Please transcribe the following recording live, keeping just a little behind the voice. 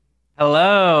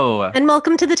Hello, And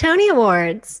welcome to the Tony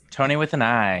Awards, Tony with an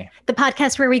I. the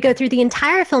podcast where we go through the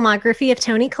entire filmography of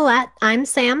Toni Collette. I'm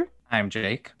Sam, I'm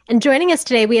Jake. and joining us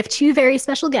today, we have two very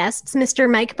special guests, Mr.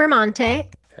 Mike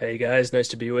Bermonte Hey guys, nice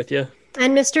to be with you.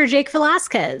 and Mr. Jake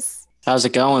Velasquez. How's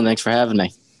it going? Thanks for having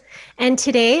me. And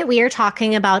today we are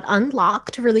talking about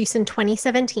Unlocked, released in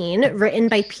 2017, written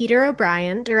by Peter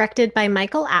O'Brien, directed by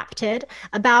Michael Apted,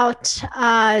 about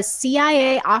a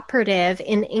CIA operative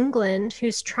in England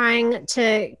who's trying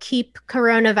to keep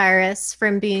coronavirus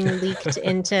from being leaked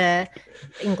into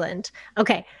England.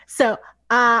 Okay, so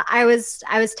I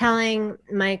was telling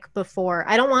Mike before,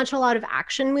 I don't watch a lot of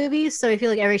action movies, so I feel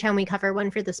like every time we cover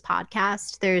one for this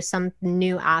podcast, there's some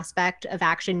new aspect of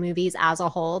action movies as a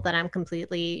whole that I'm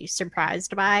completely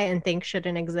surprised by and think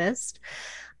shouldn't exist.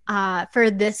 For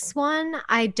this one,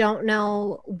 I don't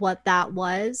know what that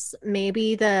was.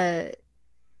 Maybe the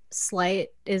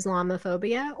slight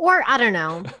Islamophobia, or I don't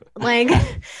know, like,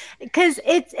 because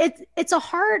it's a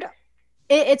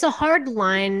hard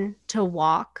line to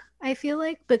walk, I feel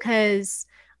like, because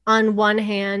on one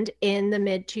hand, in the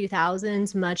mid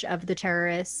 2000s, much of the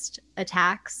terrorist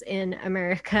attacks in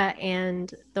America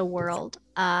and the world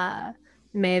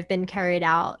may have been carried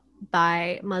out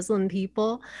by Muslim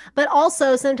people. But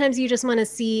also, sometimes you just want to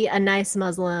see a nice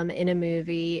Muslim in a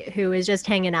movie who is just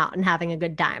hanging out and having a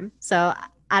good time. So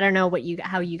I don't know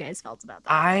how you guys felt about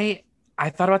that. I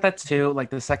thought about that too. Like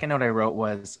the second note I wrote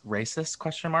was racist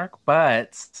question mark,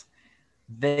 but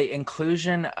the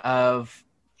inclusion of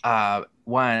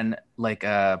one like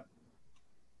a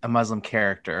Muslim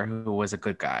character who was a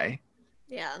good guy.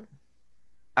 Yeah.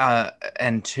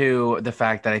 And two, the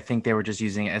fact that I think they were just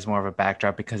using it as more of a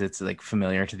backdrop because it's like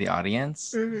familiar to the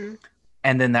audience. Mm-hmm.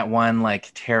 And then that one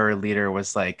like terror leader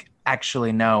was like,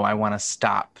 actually, no, I want to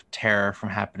stop terror from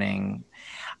happening.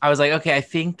 I was like, okay, I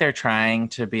think they're trying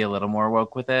to be a little more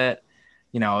woke with it.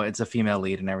 You know, it's a female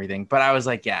lead and everything. But I was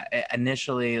like, yeah,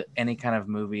 initially any kind of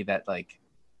movie that like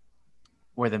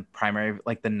where the primary,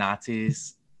 like the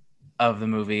Nazis of the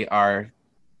movie are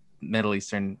Middle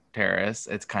Eastern terrorists,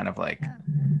 it's kind of like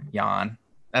yawn.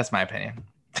 That's my opinion.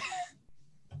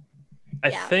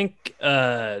 I think,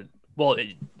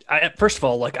 first of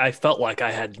all, like I felt like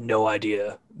I had no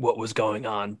idea what was going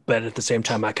on, but at the same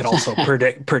time, I could also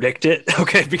predict it.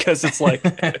 Okay, because it's like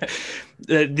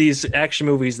these action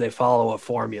movies, they follow a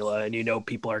formula, and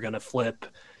people are going to flip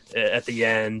at the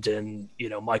end, and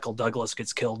Michael Douglas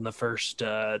gets killed in the first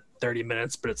 30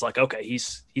 minutes, but it's like, okay,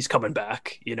 he's coming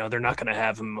back. They're not going to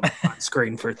have him on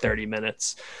screen for 30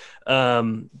 minutes.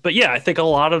 But yeah, I think a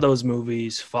lot of those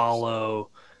movies follow.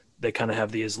 They kind of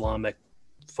have the Islamic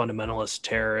fundamentalist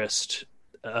terrorist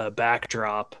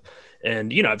backdrop.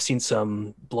 And, I've seen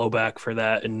some blowback for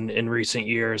that in recent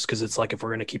years, because it's like, if we're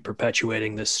going to keep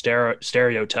perpetuating this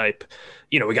stereotype,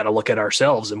 we got to look at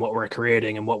ourselves and what we're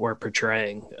creating and what we're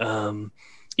portraying.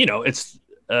 It's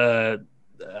I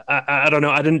don't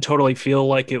know. I didn't totally feel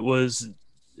like it was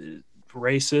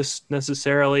racist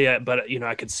necessarily, but,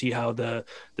 I could see how the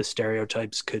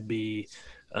stereotypes could be,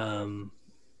 some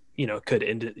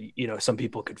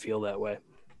people could feel that way.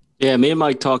 Yeah, me and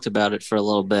Mike talked about it for a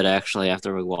little bit, actually,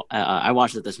 after I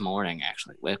watched it this morning,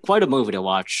 actually. Quite a movie to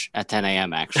watch at 10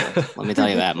 a.m., actually. Let me tell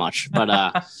you that much. But,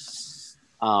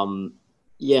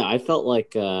 yeah, I feel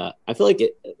like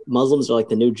Muslims are like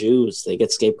the new Jews. They get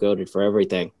scapegoated for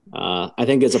everything. I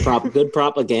think it's a good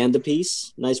propaganda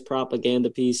piece, nice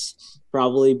propaganda piece,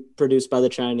 probably produced by the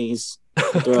Chinese,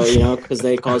 because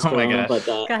they cause corona. But,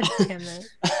 God damn it.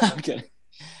 Okay.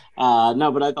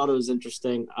 No, but I thought it was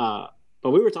interesting. But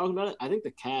we were talking about it. I think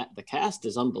the cast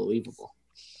is unbelievable.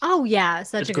 Oh yeah,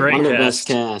 such a great. One of the cast. best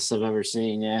casts I've ever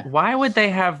seen. Yeah. Why would they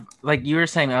have, like you were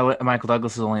saying, Michael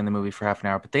Douglas is only in the movie for half an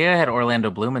hour, but they had Orlando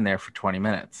Bloom in there for 20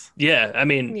 minutes. Yeah, I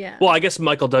mean, Yeah. Well, I guess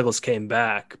Michael Douglas came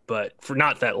back, but for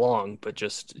not that long, but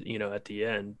just, at the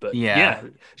end. But yeah,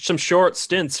 some short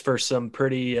stints for some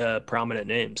pretty prominent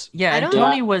names. Yeah, I and don't-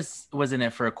 Tony was in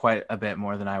it for quite a bit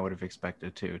more than I would have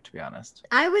expected to be honest.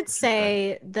 I would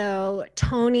say, though,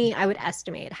 Tony, I would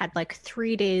estimate, had like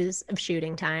 3 days of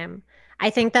shooting time. I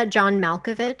think that John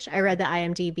Malkovich, I read the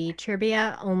IMDb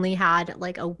trivia, only had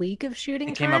like a week of shooting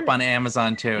It time. came up on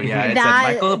Amazon too. Yeah, it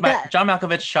That- said John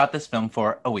Malkovich shot this film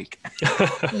for a week.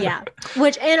 Yeah,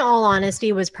 which in all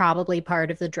honesty was probably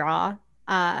part of the draw.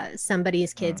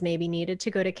 Somebody's kids maybe needed to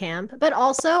go to camp. But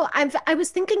also, I was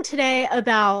thinking today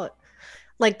about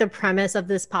like the premise of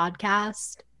this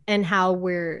podcast and how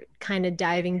we're kind of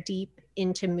diving deep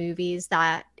into movies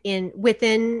that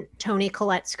within Toni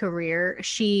Collette's career,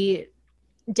 she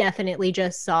definitely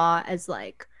just saw as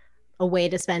like a way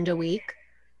to spend a week.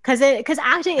 because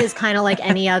acting is kind of like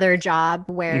any other job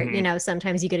where Mhm. you know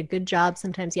sometimes you get a good job,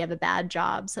 sometimes you have a bad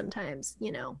job, sometimes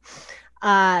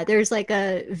there's like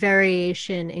a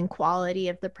variation in quality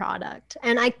of the product.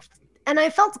 And I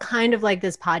felt kind of like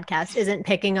this podcast isn't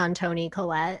picking on Tony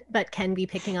Collette, but can be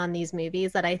picking on these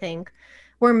movies that I think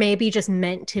were maybe just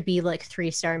meant to be like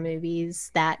 3-star movies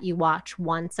that you watch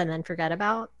once and then forget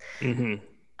about. Hmm.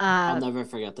 I'll Uh, never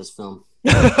forget this film.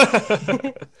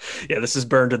 Yeah, this is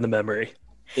burned in the memory.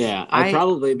 Yeah, I-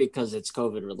 probably because it's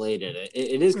COVID related.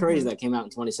 It is crazy Mhm. that came out in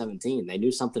 2017. They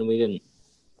knew something we didn't.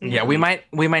 Yeah, we might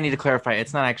need to clarify.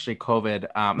 It's not actually COVID,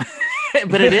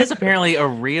 but it is apparently a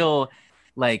real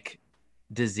like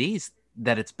disease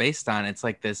that it's based on. It's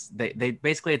like this. They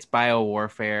basically it's bio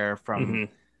warfare from Mhm.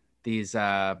 these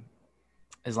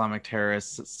Islamic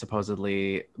terrorists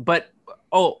supposedly. But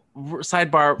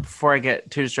sidebar before I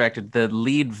get too distracted, the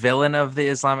lead villain of the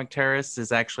Islamic terrorists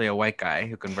is actually a white guy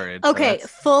who converted. so okay, that's-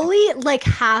 fully like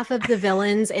half of the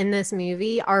villains in this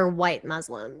movie are white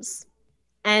Muslims.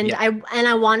 And Yeah.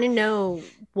 I want to know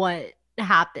what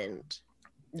happened.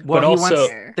 well, But also-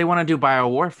 they want to do bio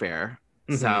warfare.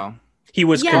 Mhm. So He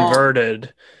was Yeah.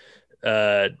 converted,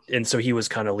 and so he was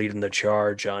kind of leading the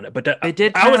charge on it. But they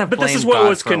did I was, kind of but this is blame what God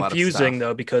was for a lot of confusing stuff.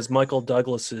 though, because Michael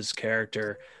Douglas's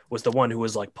character was the one who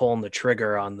was like pulling the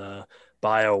trigger on the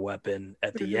bioweapon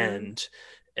at the Mhm. end,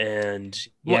 and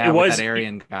Yeah, it with was that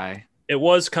Aryan guy. it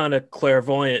was kind of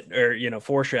clairvoyant or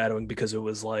foreshadowing, because it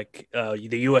was like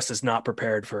the US is not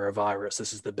prepared for a virus.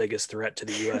 This is the biggest threat to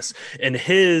the US. And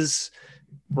his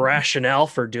rationale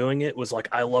for doing it was like,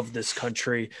 I love this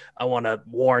country, I want to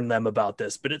warn them about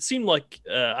this. But it seemed like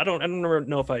I don't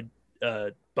know if I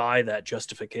buy that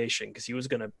justification, because he was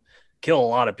going to kill a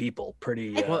lot of people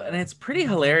pretty Well, and it's pretty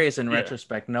hilarious in yeah.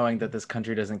 retrospect, knowing that this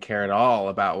country doesn't care at all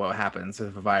about what happens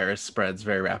if a virus spreads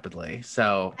very rapidly.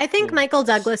 So I think Yeah. Michael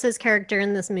Douglas's character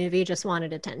in this movie just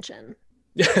wanted attention.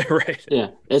 right. Yeah,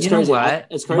 it's you crazy. know what?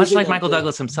 It's crazy. Much like that Michael the-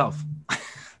 Douglas himself.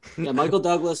 Yeah, Michael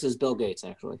Douglas is Bill Gates,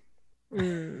 actually.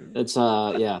 Mm. It's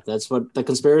that's what the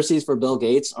conspiracies for Bill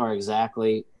Gates are,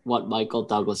 exactly what Michael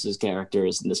Douglas's character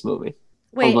is in this movie.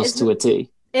 Wait, Almost to a T.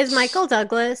 is Michael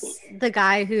Douglas the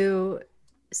guy who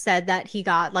said that he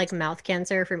got like mouth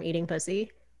cancer from eating pussy?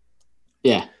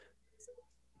 Yeah.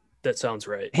 That sounds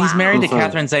right. He's Wow. married to Confirmed.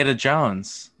 Catherine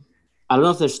Zeta-Jones. I don't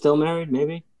know if they're still married,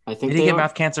 maybe. I think Did he they get are.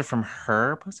 mouth cancer from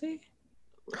her pussy?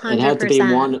 It had to be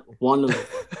 100%. one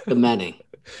of the many.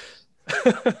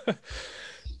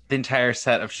 The entire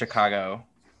set of Chicago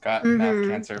got mouth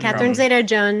cancer. Catherine from...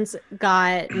 Zeta-Jones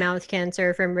got mouth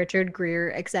cancer from Richard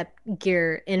Gere, except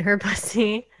Gere in her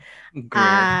pussy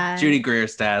Greer. Judy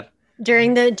Greer's dad.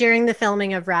 during the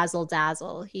filming of Razzle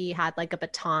Dazzle. He had like a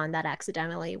baton that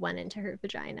accidentally went into her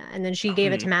vagina, and then she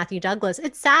gave it to Matthew Douglas.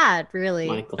 It's sad, really.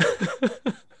 Michael.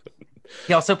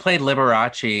 He also played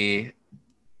Liberace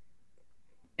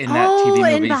in that Oh, TV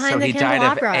in movie. Behind So the he died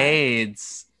of Candelabra.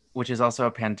 AIDS, which is also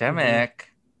a pandemic.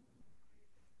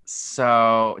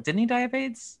 So didn't he die of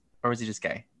AIDS, or was he just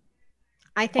gay?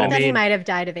 I think I that he mean, might have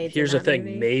died of AIDS. Here's in the that thing,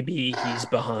 movie. maybe he's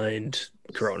behind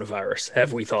coronavirus.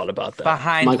 Have we thought about that?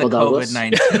 Behind Michael the Douglas?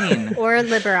 COVID-19. Or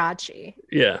Liberace.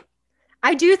 Yeah.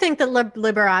 I do think that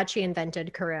Liberace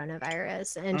invented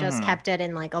coronavirus and just Mhm. kept it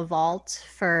in like a vault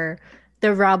for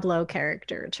the Rob Lowe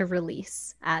character to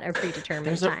release at a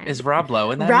predetermined time. Is Rob Lowe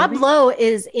in that Rob movie? Lowe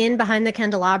is in Behind the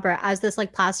Candelabra as this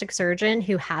like plastic surgeon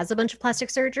who has a bunch of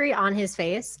plastic surgery on his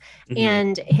face, Mhm.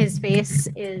 and his face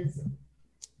is,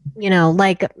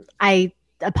 like a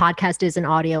podcast is an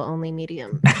audio only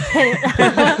medium.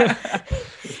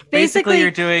 Basically, you're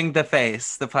doing the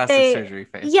face, the plastic they- surgery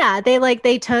face. Yeah,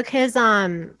 they took his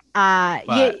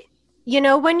But-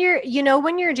 when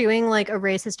you're doing like a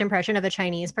racist impression of a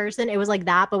Chinese person, it was like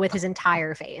that, but with his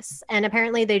entire face. And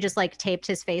apparently they just like taped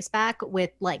his face back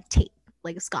with like tape,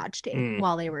 like scotch tape, Mm.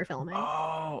 while they were filming.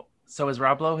 Oh, so is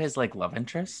Rob Lowe his like love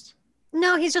interest?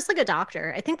 No, he's just like a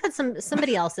doctor. I think that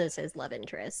somebody else is his love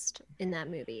interest in that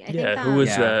movie. I Yeah, think who was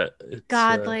Yeah. that? It's,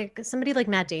 God, like somebody like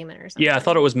Matt Damon or something. yeah, I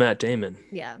thought it was Matt Damon.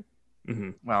 Yeah.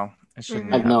 Mhm. Well, it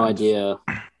shouldn't. I have no happen. idea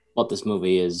what this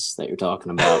movie is that you're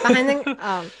talking about. Behind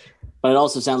the But it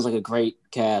also sounds like a great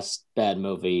cast, bad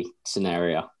movie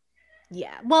scenario.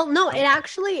 yeah. Well, no,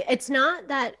 it's not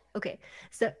that. Okay,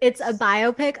 so it's a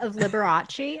biopic of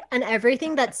Liberace, and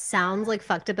everything that sounds like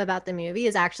fucked up about the movie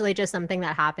is actually just something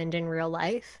that happened in real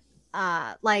life.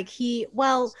 It's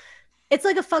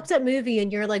like a fucked up movie,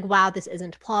 and you're like, wow, this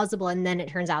isn't plausible, and then it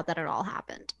turns out that it all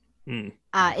happened. Mm.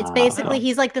 It's Wow. basically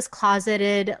he's like this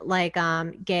closeted like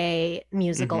gay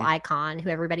musical Mhm. icon who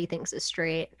everybody thinks is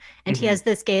straight, and he Mhm. has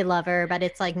this gay lover, but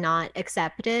it's like not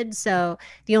accepted. So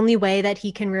the only way that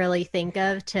he can really think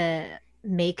of to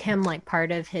make him like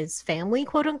part of his family,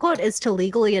 quote unquote, is to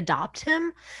legally adopt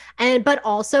him. But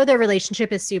also their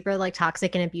relationship is super like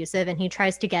toxic and abusive, and he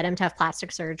tries to get him to have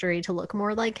plastic surgery to look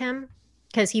more like him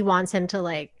because he wants him to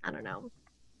like, I don't know.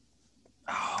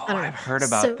 Oh, I don't know. I've heard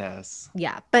about this.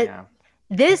 Yeah, but Yeah.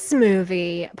 this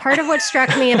movie, part of what struck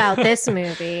me about this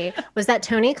movie was that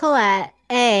Toni Collette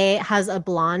has a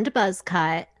blonde buzz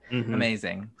cut. Mhm.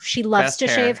 Amazing. She loves Best to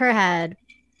hair. shave her head.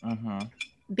 Hmm.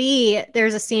 B,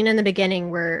 there's a scene in the beginning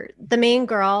where the main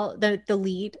girl, the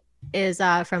lead, is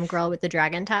from Girl with the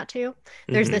Dragon Tattoo.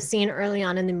 There's Mhm. this scene early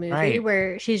on in the movie Right.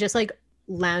 where she's just like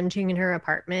lounging in her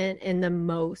apartment in the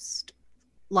most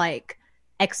like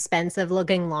expensive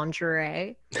looking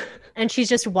lingerie, and she's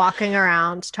just walking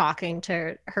around talking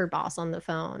to her boss on the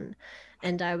phone.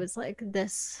 And I was like,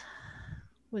 this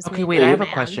was Okay, made wait. by I a have a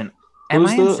man. question. Am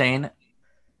Who's I the- insane?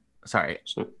 Sorry.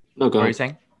 So, no, go What were you ahead.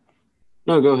 saying?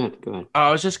 No, go ahead. Go ahead. Oh,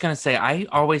 I was just gonna say. I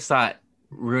always thought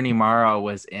Rooney Mara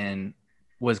was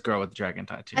Girl with the Dragon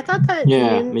Tattoo. I thought that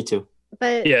Yeah, me too.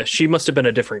 but Yeah, she must have been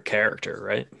a different character,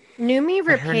 right? Numi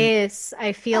But her- Rapace,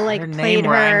 I feel like her played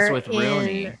name rhymes her with in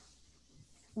Rooney.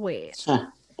 Wait,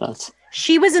 That's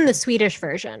she was in the Swedish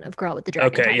version of Girl with the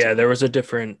Dragon Okay, Tattoo. yeah, there was a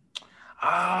different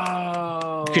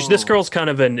Oh, because this girl's kind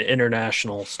of an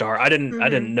international star. I didn't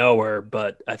Mhm. know her,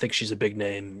 but I think she's a big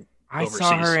name. I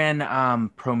saw overseas. her in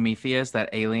Prometheus, that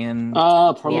alien.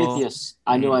 Prometheus.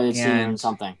 I knew I had seen her in And-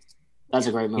 something. That's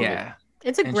a great movie. Yeah,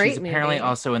 It's a and great she's apparently movie.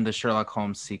 also in the Sherlock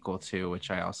Holmes sequel too,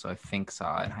 which I also I think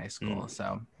saw in high school.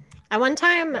 So I one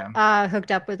time Yeah.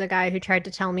 hooked up with a guy who tried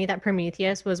to tell me that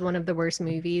Prometheus was one of the worst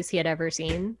movies he had ever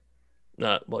seen.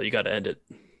 Well, you got to end it.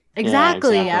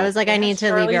 Exactly. exactly. I was like, I It need has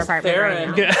to leave your Charlize apartment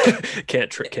right Theron. now.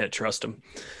 Can't trust him.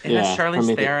 it has Yeah, Charlize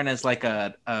Prometheus. Theron as like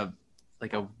a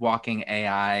walking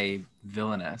AI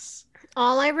villainess.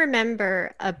 All I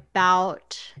remember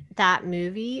about that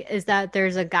movie is that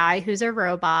there's a guy who's a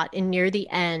robot, and near the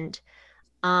end,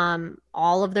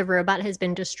 all of the robot has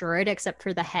been destroyed except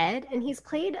for the head, and he's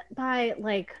played by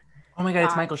like Oh my god,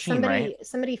 it's Michael Sheen, right?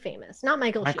 Somebody famous, not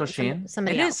Michael. Michael Sheen. Sheen.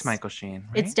 Somebody It else. is Michael Sheen.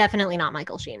 Right? It's definitely not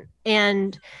Michael Sheen,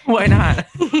 and Why not?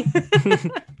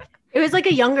 it was like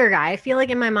a younger guy. I feel like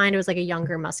in my mind it was like a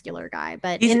younger, muscular guy,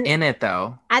 but He's in it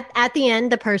though. at the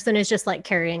end, the person is just like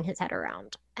carrying his head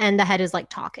around, and the head is like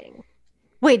talking.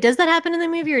 Wait, does that happen in the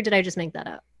movie, or did I just make that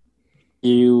up?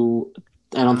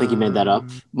 I don't think you made that up.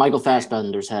 Um, Michael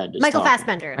Fassbender's head. Is Michael talking.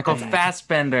 Fassbender. Michael Okay.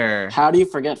 Fassbender. How do you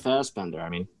forget Fassbender? I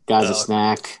mean, guy's Oh. a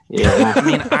snack. Yeah. I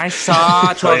mean, I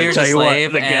saw 12 Years a Tell you what,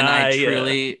 Slave, the and I guy,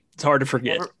 truly It's hard to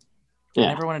forget. never, yeah.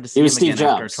 never wanted to see was him Steve again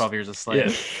after Jobs. 12 Years a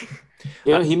Slave.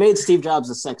 You know, he made Steve Jobs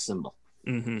a sex symbol.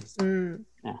 hmm Mm.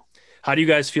 How do you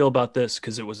guys feel about this?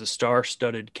 Because it was a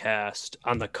star-studded cast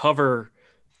on the cover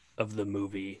of the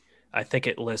movie. I think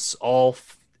it lists all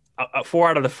 4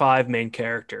 out of the 5 main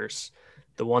characters.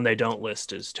 The one they don't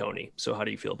list is Tony. So how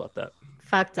do you feel about that?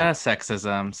 Fucked up.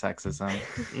 Sexism.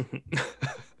 The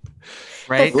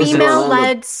Right? Was it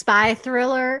female-led spy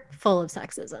thriller full of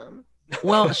sexism.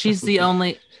 Well, she's the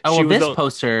only. Oh, She well, was this the-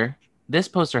 poster. This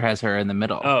poster has her in the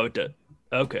middle,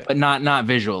 Okay. but not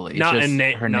visually. Not just in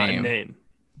name. her Not name. in name.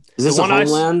 Is this The a one I s-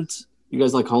 Homeland? You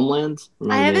guys like Homeland? I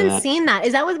Remind me of haven't that. seen that.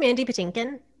 Is that with Mandy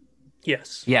Patinkin?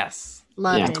 Yes. Yes,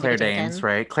 Love Yeah. Mandy Claire Patinkin. Danes,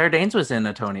 right? Claire Danes was in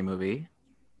a Tony movie.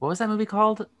 What was that movie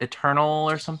called? Eternal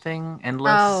or something?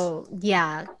 Endless. Oh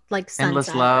yeah, like Endless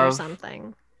Sunset or Love.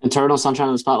 something. Eternal Sunshine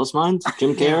of the Spotless Mind?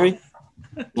 Jim Carrey?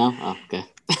 No? Oh, okay.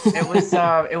 It was.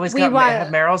 It was. We Got, wa- it had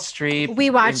Meryl Streep. We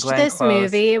and watched Glenn this Close.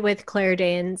 movie with Claire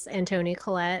Danes and Toni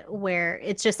Collette, where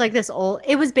it's just like this old.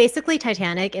 It was basically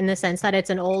Titanic in the sense that it's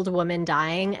an old woman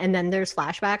dying, and then there's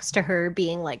flashbacks to her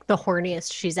being like the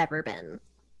horniest she's ever been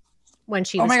when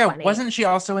she Oh was my god! 20. Wasn't she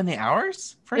also in The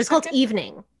Hours? For a It's called second?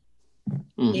 Evening.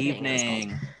 Mm. Evening it was called.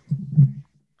 Evening.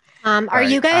 Are Right,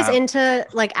 you guys um, into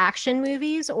like action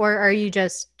movies, or are you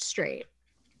just straight?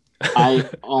 I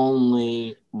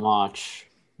only watch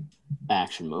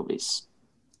action movies.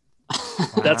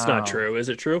 That's Wow. not true. Is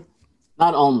it true?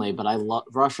 Not only, but I love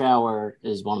Rush Hour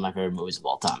is one of my favorite movies of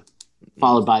all time.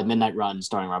 Followed by Midnight Run,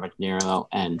 starring Robert De Niro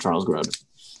and Charles Grodin.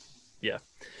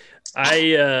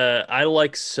 I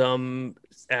like some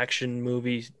action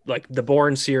movies, like the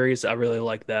Bourne series. I really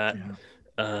like that.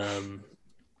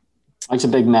 Like's a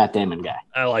big Matt Damon guy.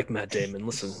 I like Matt Damon.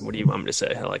 Listen, what do you want me to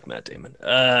say? I like Matt Damon.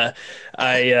 Do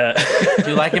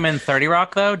you like him in 30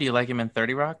 Rock though? Do you like him in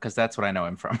 30 Rock? Because that's what I know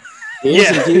him from.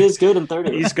 Yeah. He is good in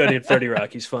 30. He's good in 30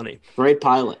 Rock. He's funny. Great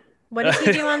pilot. What does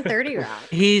he do on 30 Rock?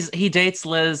 He dates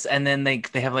Liz, and then they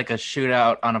have like a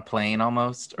shootout on a plane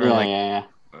almost, or Yeah, like. yeah.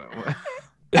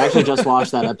 I actually just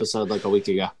watched that episode like a week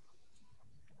ago.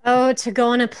 Oh, to go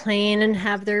on a plane and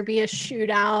have there be a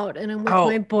shootout, and I'm with Oh.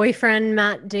 my boyfriend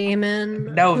Matt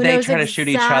Damon. No, who they knows try to shoot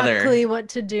each other. exactly what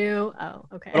to do. Oh,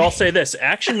 okay. But I'll say this: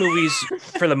 action movies,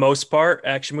 for the most part,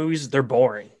 they're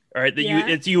boring. All right, Yeah.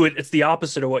 it's the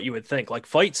opposite of what you would think. Like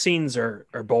fight scenes are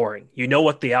boring. You know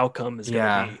what the outcome is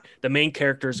going to be. The main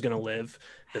character is going to live.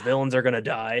 The villains are going to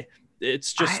die.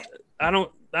 It's just I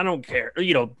don't care.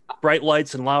 You know, bright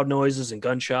lights and loud noises and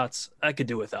gunshots. I could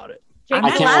do without it. Jake I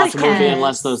can't watch a movie Velasquez.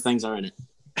 unless those things are in it.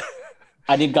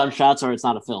 I need gunshots or it's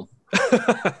not a film.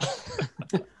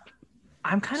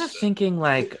 I'm kind of thinking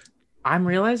like I'm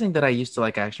realizing that I used to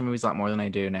like action movies a lot more than I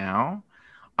do now.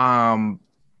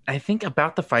 I think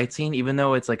about the fight scene, even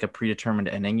though it's like a predetermined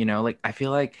ending, you know, like I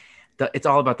feel like it's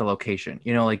all about the location,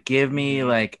 you know, like give me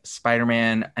like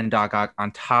Spider-Man and Doc Ock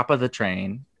on top of the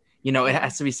train, you know, it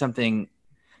has to be something.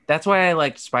 That's why I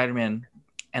liked Spider-Man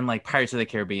and like Pirates of the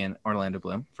Caribbean, Orlando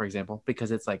Bloom, for example,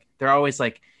 because it's like they're always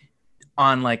like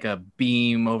on like a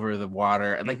beam over the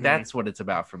water. Like that's what it's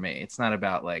about for me. It's not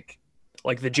about like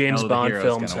the James the Bond hero's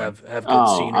films gonna have good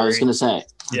Oh, scenery. I was going to say,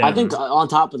 Yeah. I think on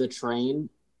top of the train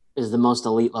is the most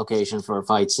elite location for a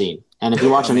fight scene. And if you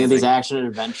watch any of these action and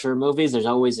adventure movies, there's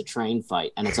always a train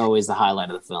fight, and it's always the highlight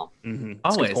of the film. Mhm.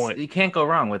 That's a good always. point. You can't go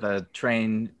wrong with a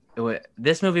train.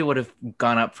 This movie would have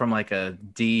gone up from like a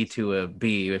D to a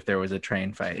B if there was a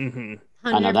train fight. Mhm.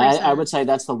 I know that. I 100%. would say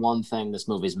that's the one thing this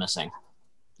movie's missing.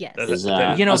 Yes. Is,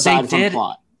 You know, aside they from did-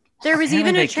 plot. There was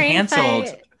even Apparently a they train canceled-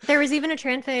 fight. There was even a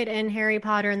train fight in Harry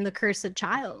Potter and the Cursed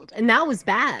Child, and that was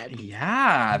bad.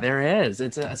 Yeah, there is.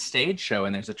 It's a stage show,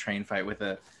 and there's a train fight with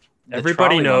the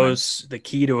Everybody trolley knows the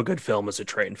key to a good film is a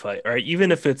train fight. All right,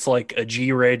 even if it's like a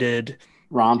G-rated,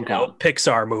 Rom-com.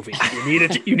 Pixar movie,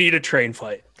 you need a train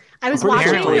fight. I was I'm pretty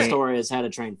sure Apparently- Toy Story has had a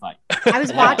train fight. I was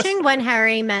Yes. watching When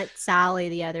Harry Met Sally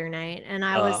the other night, and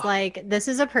I was like, this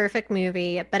is a perfect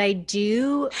movie, but I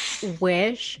do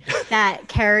wish that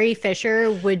Carrie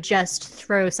Fisher would just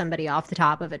throw somebody off the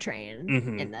top of a train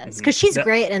Mhm, in this, mhm. because she's That-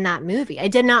 great in that movie.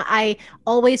 I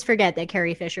always forget that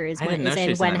Carrie Fisher is I didn't know she in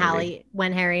was in that movie.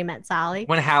 When Harry Met Sally.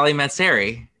 When Hallie Met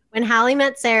Sari. When Hallie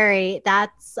Met Sari,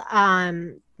 that's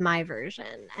my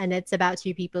version, and it's about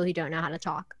two people who don't know how to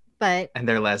talk. But And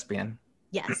they're lesbian.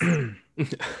 yes.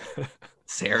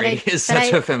 Sari But is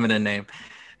such a feminine name.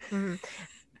 Mhm.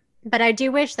 But I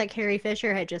do wish that Carrie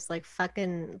Fisher had just like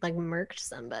fucking like murked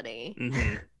somebody.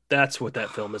 Mhm. That's what that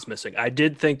film is missing. I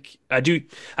did think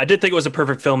it was a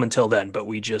perfect film until then, but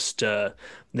we just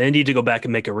they need to go back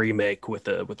and make a remake with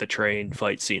the train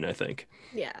fight scene, I think.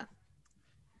 Yeah.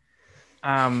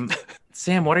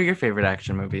 Sam, what are your favorite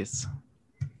action movies?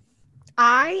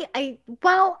 I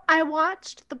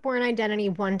watched The Bourne Identity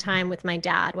one time with my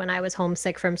dad when I was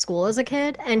homesick from school as a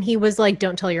kid, and he was like,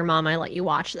 "Don't tell your mom I let you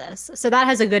watch this." So that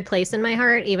has a good place in my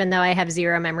heart, even though I have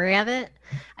zero memory of it.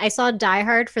 I saw Die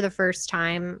Hard for the first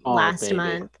time Oh, last baby.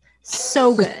 month.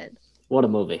 So good. What a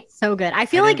movie. So good. I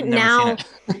feel like Never now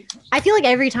seen I feel like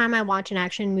every time I watch an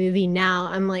action movie now,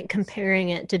 I'm like comparing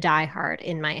it to Die Hard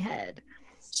in my head.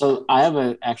 So I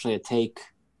have actually a take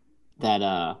that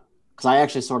because I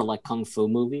actually sort of like kung fu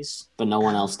movies, but no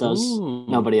one else does. Ooh,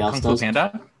 Nobody else Kung Fu does.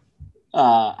 Panda?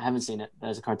 I haven't seen it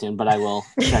as a cartoon, but I will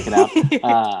check it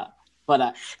out.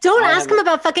 But Don't I ask him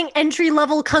about fucking entry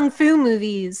level kung fu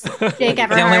movies, Jake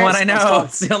It's the only one I Everhart. know.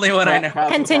 It's the only one I know.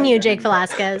 Continue, Jake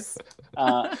Velasquez.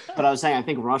 But I was saying, I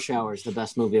think Rush Hour is the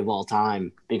best movie of all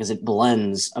time because it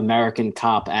blends American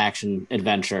cop action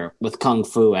adventure with kung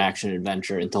fu action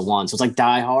adventure into one. So it's like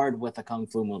Die Hard with a kung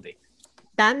fu movie.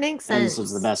 That makes And sense. this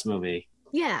was the best movie,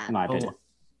 Yeah. in my opinion.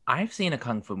 I've seen a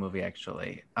kung fu movie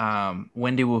actually.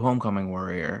 Wendy Wu Homecoming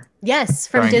Warrior. Yes,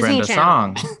 from starring Disney Brenda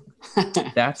Channel.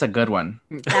 Song. That's a good one.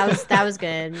 That was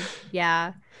good.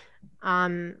 Yeah.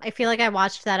 I feel like I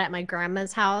watched that at my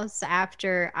grandma's house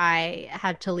after I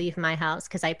had to leave my house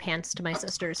because I pantsed my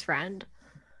sister's friend.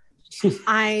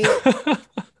 I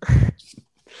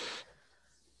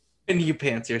And you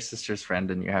pants your sister's friend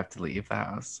and you have to leave the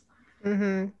house.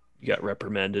 hmm You got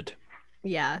reprimanded.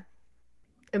 Yeah.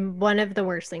 One of the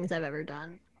worst things I've ever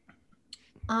done.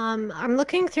 I'm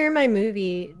looking through my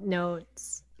movie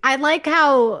notes. I like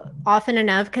how often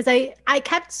enough, because I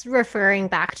kept referring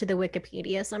back to the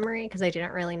Wikipedia summary because I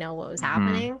didn't really know what was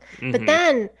happening. But Mhm.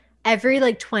 then every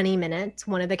like 20 minutes,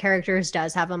 one of the characters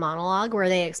does have a monologue where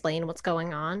they explain what's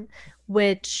going on,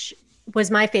 which was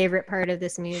my favorite part of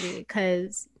this movie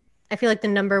because I feel like the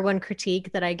number one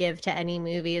critique that I give to any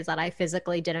movie is that I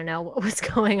physically didn't know what was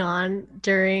going on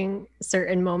during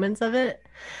certain moments of it.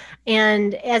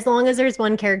 And as long as there's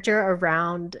one character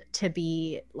around to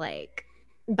be like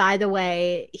by the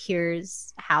way,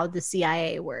 here's how the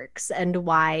CIA works and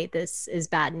why this is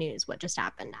bad news, what just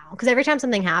happened now. Because every time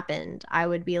something happened, I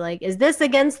would be like, is this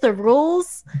against the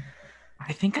rules?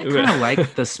 I think I kind of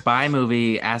like the spy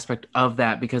movie aspect of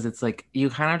that because it's like you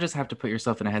kind of just have to put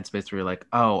yourself in a headspace where you're like,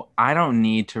 oh, I don't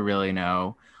need to really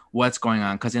know what's going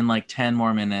on because in like 10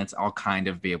 more minutes, I'll kind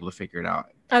of be able to figure it out.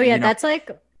 Oh yeah, You know?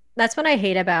 that's what I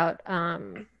hate about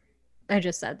I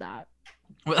just said that.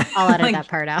 I'll edit like, that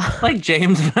part out. like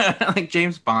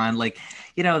James Bond, like,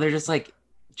 you know, they're just like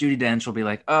Judi Dench will be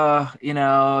like, oh, you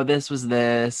know, this was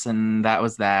this and that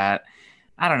was that.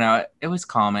 I don't know. It was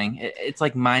calming. It's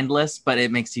like mindless, but it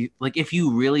makes you like if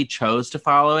you really chose to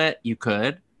follow it, you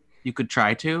could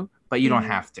try to, but you don't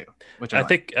have to. Which I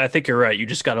think you're right. You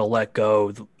just got to let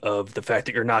go of the fact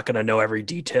that you're not going to know every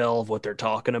detail of what they're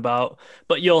talking about,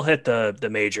 but you'll hit the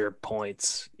major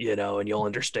points, you know, and you'll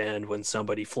understand when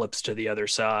somebody flips to the other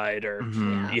side or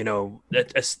you know,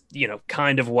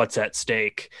 kind of what's at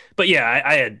stake. But yeah,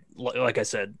 I had, like I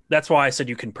said, that's why I said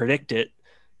you can predict it.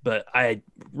 But I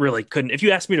really couldn't. If you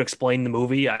asked me to explain the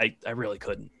movie, I really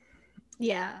couldn't.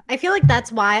 Yeah, I feel like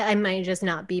that's why I might just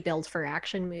not be built for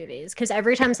action movies. Because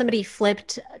every time somebody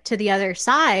flipped to the other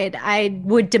side, I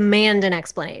would demand an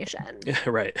explanation. Yeah,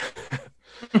 right.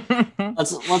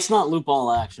 Let's not loop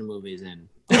all action movies in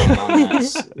on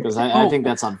this because I think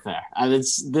that's unfair.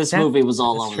 This movie was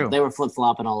all over. They were flip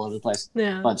flopping all over the place.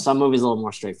 Yeah, but some movies a little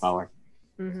more straightforward.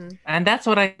 Mm-hmm. And that's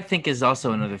what I think is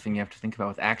also another thing you have to think about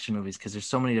with action movies because there's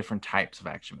so many different types of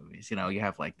action movies. You know, you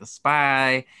have like the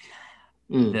spy,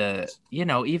 the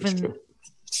even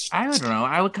I don't know.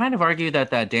 I would kind of argue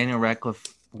that Daniel Radcliffe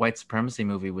white supremacy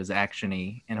movie was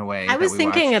actiony in a way. I was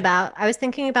thinking about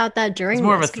that during. It's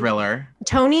more of a thriller.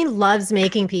 Tony loves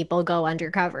making people go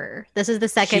undercover. This is the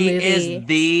second movie. She is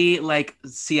the like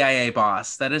CIA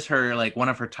boss. That is her like one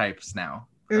of her types now.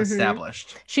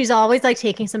 Established. She's always like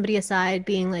taking somebody aside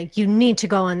being like, you need to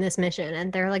go on this mission,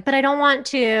 and they're like, but I don't want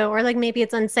to, or like maybe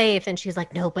it's unsafe, and she's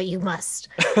like, no, but you must.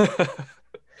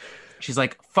 She's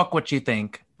like, fuck what you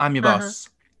think, I'm your boss.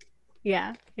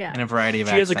 Yeah in a variety of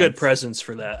she accents. has a good presence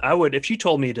for that. I would, if she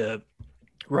told me to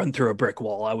run through a brick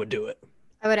wall, I would do it.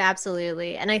 I would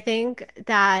absolutely. And I think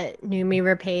that Noomi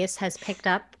Rapace has picked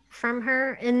up from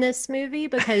her in this movie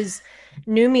because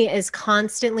Noomi is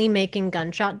constantly making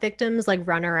gunshot victims like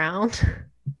run around.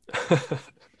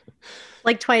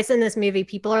 Like twice in this movie,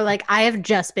 people are like, I have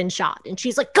just been shot. And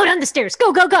she's like, go down the stairs,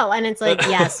 go, go, go. And it's like,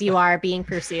 yes, you are being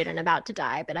pursued and about to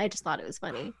die. But I just thought it was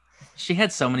funny. She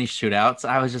had so many shootouts.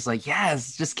 I was just like,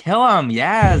 yes, just kill him.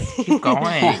 Yes, keep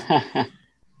going.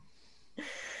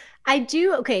 I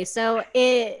do. Okay, so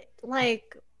it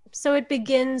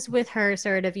begins with her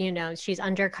sort of, she's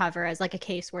undercover as like a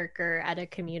caseworker at a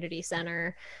community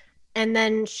center. And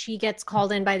then she gets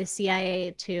called in by the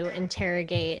CIA to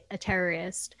interrogate a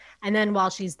terrorist. And then while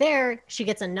she's there, she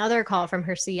gets another call from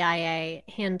her CIA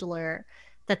handler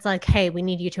that's like, hey, we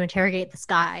need you to interrogate this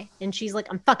guy. And she's like,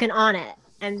 I'm fucking on it.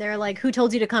 And they're like, who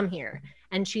told you to come here?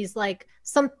 And she's like,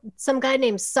 some guy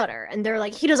named Sutter. And they're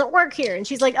like, he doesn't work here. And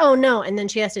she's like, oh no. And then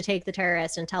she has to take the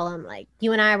terrorist and tell him like,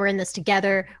 you and I were in this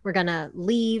together. We're going to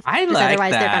leave. Because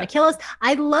otherwise they're going to kill us.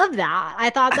 I love that.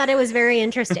 I thought that it was very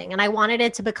interesting. And I wanted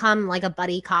it to become like a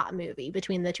buddy cop movie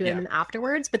between the two of them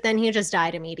afterwards. But then he just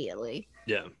died immediately.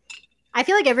 Yeah. I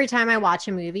feel like every time I watch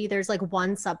a movie, there's like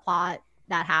one subplot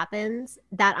that happens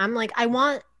that I'm like, I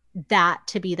want that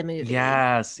to be the movie.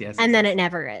 Yes. And then it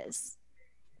never is.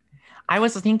 I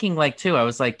was thinking like too, I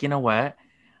was like, you know what?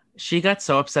 She got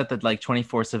so upset that like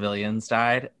 24 civilians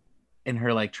died in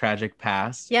her like tragic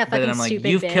past. Yeah, but then I'm like,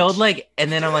 you've killed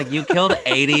and then I'm like, you killed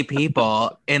 80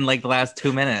 people in like the last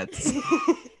 2 minutes.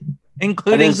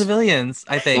 Including civilians,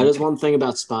 I think. That is one thing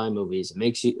about spy movies. It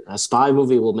makes a spy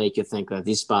movie will make you think that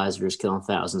these spies are just killing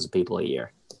thousands of people a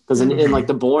year. Because in like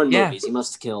the Bourne movies, he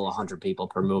must kill 100 people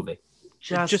per movie.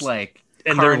 Just like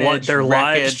and carnage, their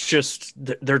wreckage. lives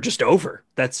they're just over.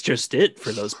 That's just it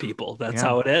for those people. That's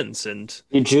how it ends. And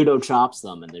you judo chops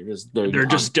them, and they're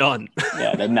just done.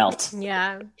 Yeah, they melt.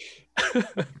 Yeah.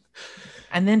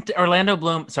 And then Orlando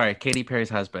Bloom, Katy Perry's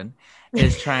husband,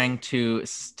 is trying to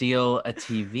steal a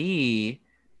TV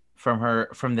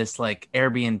from this like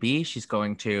Airbnb she's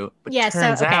going to. But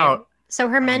turns out, so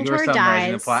her mentor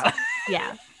dies.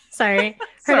 Yeah. Sorry.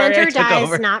 Her mentor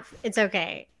dies. It's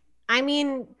okay. I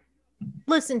mean,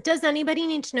 listen, does anybody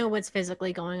need to know what's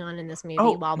physically going on in this movie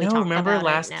while we talk remember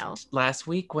about it now? Last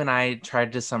week when I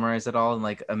tried to summarize it all in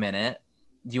like a minute?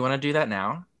 Do you want to do that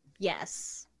now?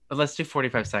 Yes. Let's do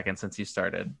 45 seconds since you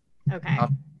started. Okay.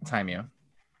 I'll time you.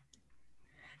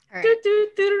 All right.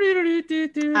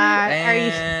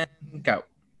 And go.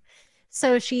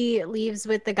 So she leaves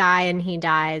with the guy and he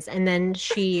dies. And then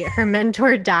her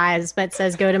mentor dies, but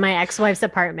says, go to my ex-wife's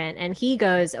apartment. And he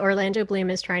goes, Orlando Bloom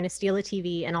is trying to steal a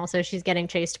TV. And also she's getting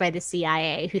chased by the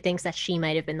CIA, who thinks that she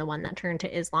might have been the one that turned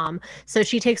to Islam. So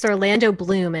she takes Orlando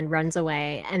Bloom and runs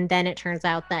away. And then it turns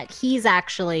out that he's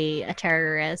actually a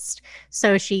terrorist.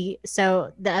 So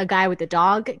a guy with the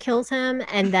dog kills him.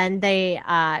 And then they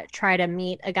try to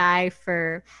meet a guy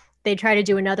they try to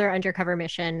do another undercover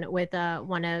mission with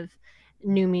one of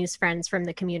Numi's friends from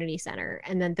the community center,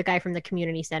 and then the guy from the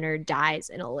community center dies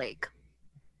in a lake.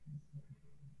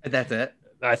 That's it.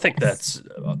 I think that's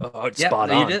spot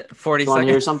you on. did 40 You want to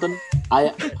hear seconds. something?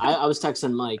 I was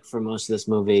texting Mike for most of this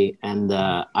movie, and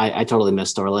I totally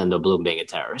missed Orlando Bloom being a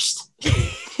terrorist.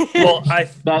 Well,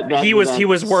 he was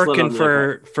slid working on me.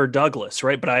 for Douglas,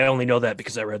 right? But I only know that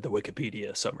because I read the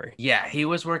Wikipedia summary. Yeah, he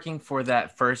was working for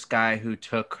that first guy who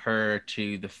took her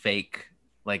to the fake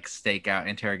like stakeout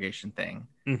interrogation thing,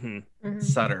 Mm-hmm.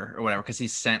 Sutter or whatever, because he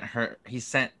sent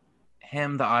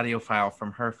him the audio file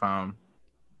from her phone.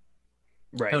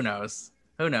 Right. Who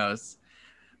knows?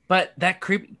 But that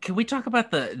creep. Can we talk about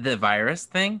the virus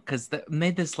thing? Because that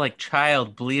made this like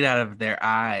child bleed out of their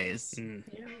eyes, Mm,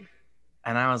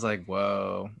 and I was like,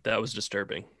 whoa. that was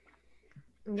disturbing.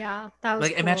 Yeah, that was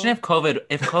Like, imagine if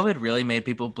COVID really made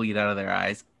people bleed out of their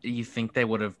eyes. You think they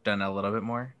would have done a little bit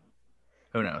more?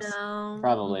 Who knows? No.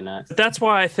 Probably not. But that's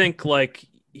why I think like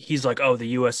he's like, oh, the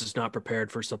U.S. is not prepared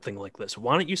for something like this.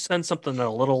 Why don't you send something a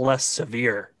little less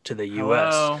severe to the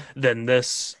U.S. Hello? than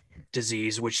this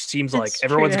disease, which seems That's like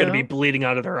everyone's going to be true. bleeding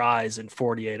out of their eyes in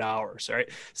 48 hours, right?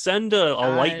 Send a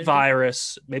light God.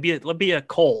 virus, maybe it'll be a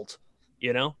cold,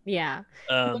 you know? Yeah.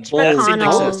 That Well, seems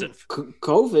McConnell- excessive.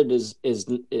 COVID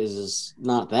is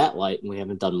not that light, and we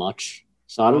haven't done much.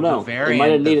 So I don't know. The It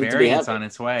might have needed to be variant's heavy. on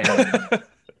its way.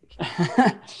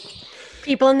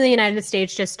 People in the United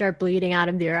States just start bleeding out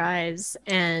of their eyes,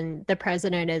 and the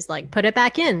president is like, put it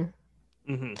back in.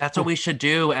 Mhm. That's what we should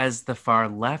do as the far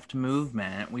left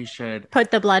movement. We should Put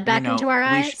the blood back you know, into our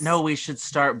eyes. we should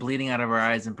start bleeding out of our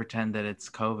eyes and pretend that it's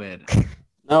COVID.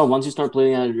 No, once you start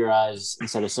bleeding out of your eyes,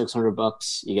 instead of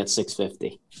 $600, you get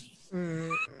 $650. Mm.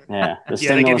 Yeah, the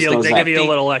Yeah, they give stimulus you goes they up. give you a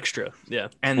little extra. Yeah.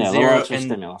 And Yeah, a little zero extra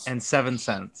stimulus. and 7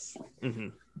 cents. hmm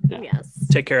Yeah. Yes.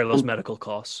 Take care of those medical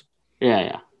costs.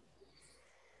 Yeah.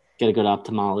 Get a good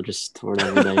ophthalmologist or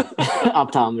whatever they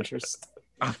optometrist.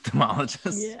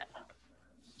 Ophthalmologist. Yeah.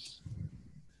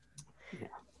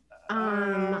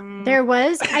 There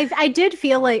was I did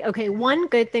feel like, okay, one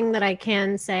good thing that I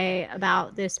can say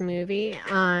about this movie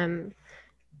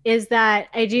is that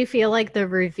I do feel like the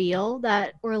reveal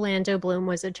that Orlando Bloom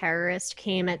was a terrorist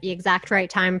came at the exact right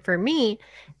time for me,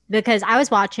 because I was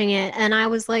watching it and I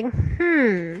was like,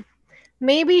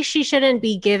 maybe she shouldn't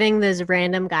be giving this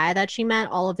random guy that she met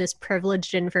all of this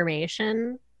privileged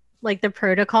information, like the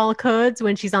protocol codes,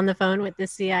 when she's on the phone with the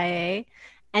CIA.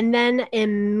 And then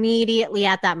immediately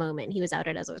at that moment, he was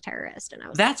outed as a terrorist. And I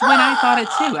was That's when I thought it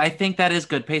too. I think that is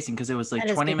good pacing because it was like That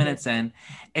is 20 good minutes in.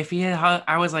 If he had,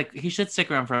 I was like, he should stick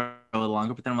around for a little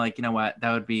longer. But then I'm like, you know what?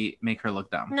 That would make her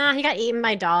look dumb. nah, he got eaten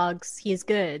by dogs. He's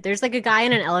good. There's like a guy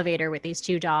in an elevator with these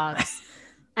two dogs.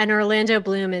 And Orlando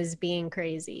Bloom is being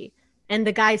crazy. And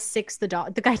the guy sicks the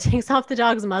dog. The guy takes off the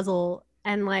dog's muzzle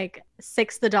and like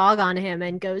sicks the dog on him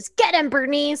and goes, "Get him,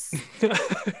 Bernice."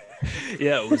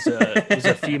 Yeah, it was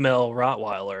a female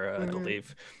Rottweiler, I Mhm.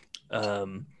 believe.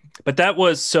 But that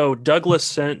was so Douglas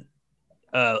sent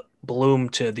Bloom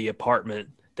to the apartment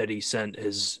that he sent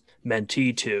his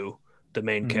mentee to, the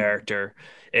main Mhm. character,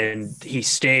 and he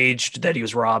staged that he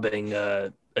was robbing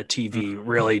a TV,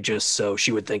 really just so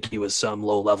she would think he was some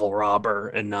low-level robber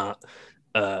and not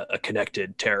a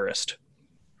connected terrorist.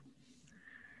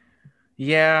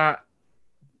 Yeah.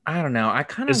 I don't know. I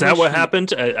kind of Is that what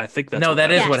happened? I think that's No, what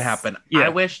that is happened. what Yes. happened. Yeah. I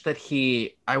wish that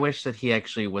he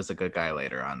actually was a good guy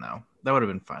later on though. That would have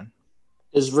been fun.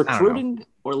 Is recruiting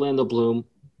Orlando Bloom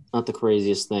not the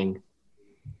craziest thing?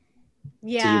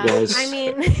 Yeah. guys- I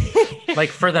mean, Like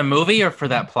for the movie or for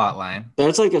that plot line?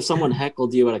 That's like if someone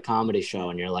heckled you at a comedy show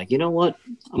and you're like, you know what?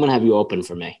 I'm going to have you open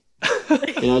for me. You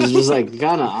know, it's just like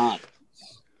kind of odd.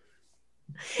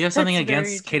 You have something That's very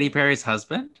against true. Katy Perry's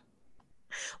husband?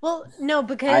 well, no,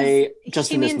 because Just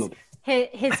she in this means movie.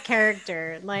 his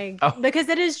character, like, Oh. because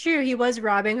it is true. He was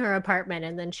robbing her apartment,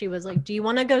 and then she was like, "Do you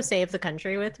want to go save the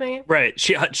country with me?" Right.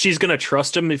 She's gonna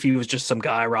trust him if he was just some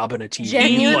guy robbing a TV.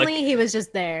 Genuinely, Like, he was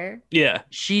just there. yeah.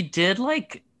 She did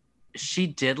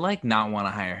not want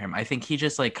to hire him. I think he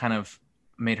just like kind of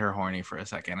made her horny for a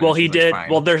second. and Well, she he was like, did. fine.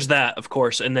 Well, there's that, of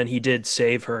course, and then he did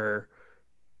save her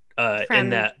in From-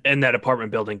 that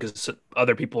apartment building because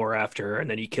other people were after her, and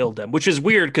then he killed them, which is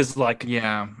weird because like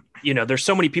yeah. there's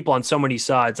so many people on so many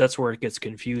sides. That's where it gets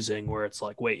confusing, where it's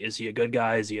like, wait, is he a good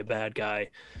guy? Is he a bad guy?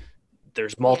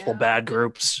 There's multiple bad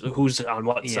groups. Who's on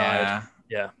what side?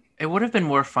 Yeah. It would have been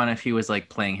more fun if he was like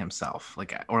playing himself,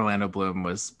 like Orlando Bloom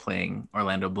was playing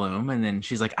Orlando Bloom, and then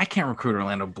she's like, I can't recruit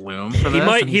Orlando Bloom for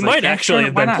this. He might actually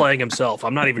have been playing himself.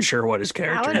 I'm not even sure what his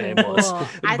character name was,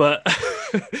 but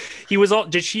he was all.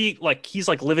 Did she like? He's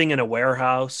like living in a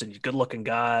warehouse and he's a good-looking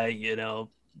guy, Yeah,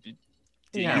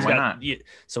 why not?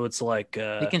 So it's like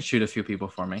he can shoot a few people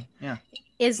for me. Yeah.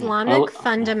 Islamic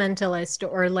fundamentalist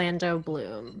Orlando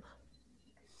Bloom.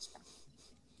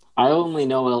 I only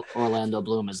know Orlando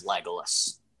Bloom as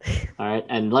Legolas. All right.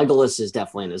 And Legolas is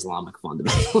definitely an Islamic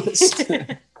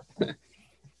fundamentalist.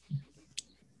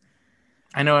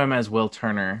 I know him as Will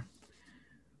Turner,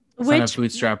 son of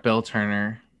Bootstrap Bill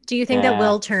Turner. Do you think that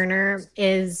Will Turner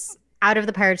is, out of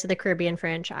the Pirates of the Caribbean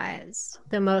franchise,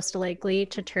 the most likely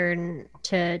to turn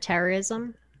to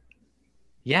terrorism?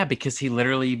 Yeah, because he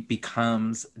literally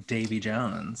becomes Davy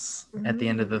Jones at the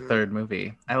end of the third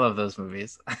movie. I love those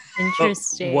movies.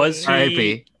 Interesting.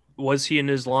 Was he an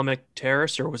Islamic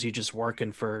terrorist, or was he just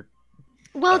working for?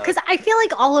 Well, because I feel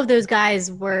like all of those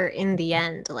guys were in the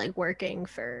end like working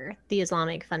for the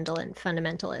Islamic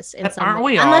fundamentalists in some aren't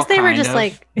way. we all Unless they were kind just of?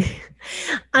 like,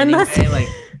 unless Anyway,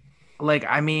 like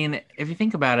I mean, if you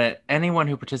think about it, anyone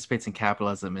who participates in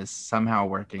capitalism is somehow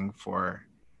working for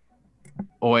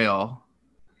oil.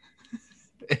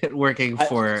 Working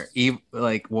for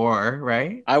like war,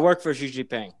 right? I work for Xi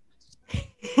Jinping.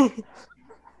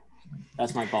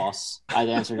 That's my boss. I'd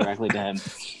answer directly to him.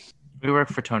 We work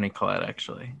for Tony Collette,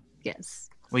 actually. yes,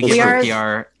 We get her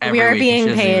PR every we are week. being She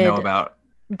doesn't even paid know about.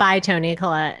 by Tony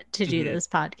Collette to do this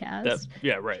podcast.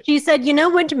 Yeah, right. She said, "You know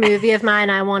which movie of mine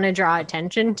I want to draw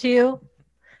attention to?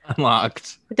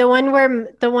 Unlocked. The one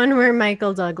where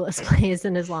Michael Douglas plays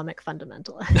an Islamic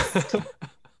fundamentalist."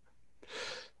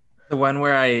 The one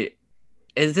where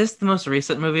is this the most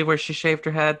recent movie where she shaved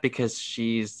her head? Because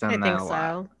she's done I that think a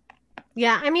lot. so.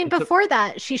 Yeah, I mean, before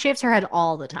that, she shaves her head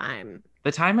all the time.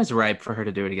 The time is ripe for her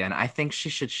to do it again. I think she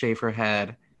should shave her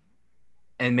head,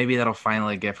 and maybe that'll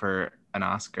finally give her an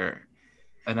Oscar,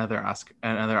 another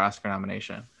Oscar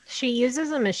nomination. She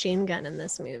uses a machine gun in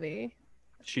this movie.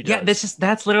 She does. Yeah,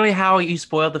 that's literally how you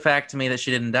spoiled the fact to me that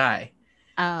she didn't die.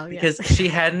 Oh, Because yes. she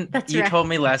hadn't. That's You right. told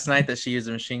me last night that she used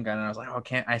a machine gun, and I was like, "Oh,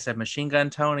 can't!" I said, "Machine Gun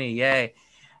Tony, yay!"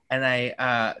 And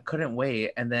I couldn't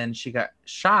wait. And then she got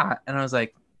shot, and I was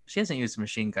like, "She hasn't used a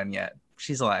machine gun yet.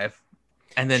 She's alive."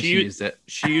 And then she used it.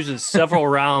 She uses several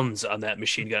rounds on that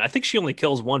machine gun. I think she only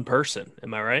kills one person.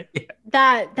 Am I right?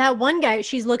 That one guy,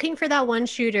 she's looking for that one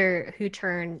shooter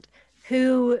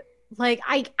who like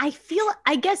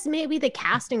I guess maybe the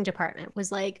casting department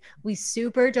was like, we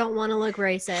super don't want to look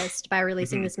racist by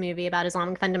releasing this movie about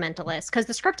Islamic fundamentalists, because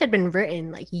the script had been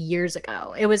written like years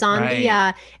ago. It was on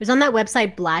it was on that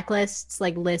website Blacklist's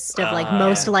like list of like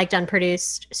most liked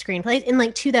unproduced screenplays in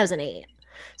like 2008.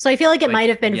 So I feel like it might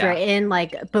have been written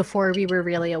like before we were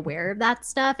really aware of that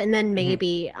stuff, and then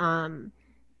maybe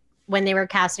when they were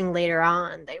casting later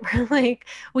on, they were like,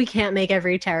 we can't make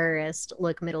every terrorist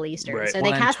look Middle Eastern. Right. So Well,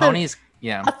 they and cast Tony's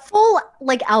a full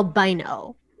like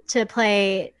albino to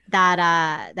play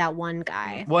that one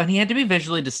guy. Well, and he had to be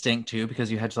visually distinct too, because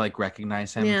you had to like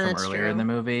recognize him Yeah, from that's earlier true. in the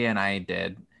movie, and I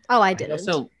did. Oh, I He didn't.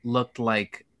 also looked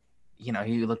like, he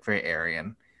looked very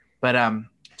Aryan, but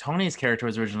Tony's character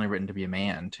was originally written to be a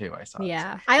man too. I saw.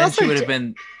 Yeah. Then she would have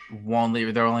been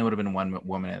only. There only would have been one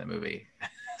woman in the movie.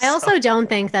 I also don't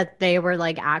think that they were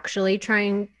like actually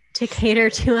trying to cater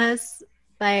to us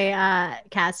by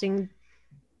casting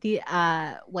the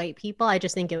white people. I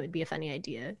just think it would be a funny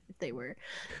idea if they were.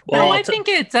 Well, I think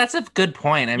that's a good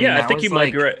point. I mean, yeah, I that think was you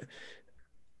might be right.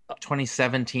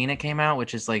 2017 it came out,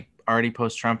 which is like already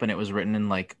post Trump, and it was written in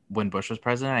like when Bush was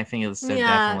president. I think it was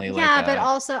definitely like but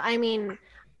also, I mean,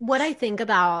 what I think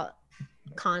about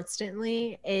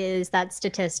constantly is that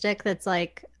statistic that's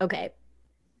like, okay,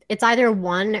 it's either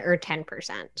 1 or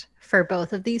 10% for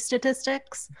both of these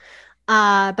statistics.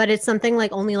 But it's something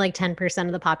like only like 10%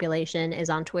 of the population is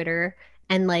on Twitter,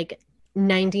 and like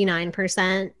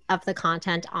 99% of the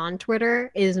content on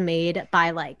Twitter is made by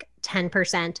like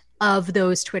 10% of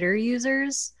those Twitter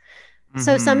users.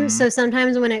 So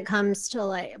sometimes when it comes to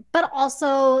like, but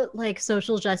also like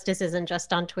social justice isn't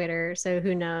just on Twitter. So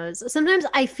who knows? Sometimes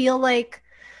I feel like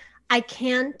I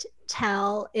can't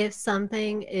tell if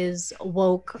something is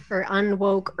woke or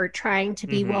unwoke or trying to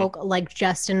be woke, like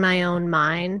just in my own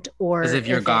mind, or as if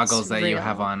your it's goggles that you real.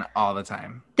 have on all the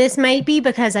time. This might be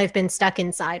because I've been stuck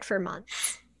inside for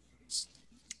months.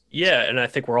 Yeah, and I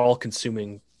think we're all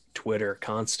consuming Twitter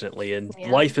constantly, and Yeah.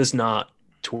 life is not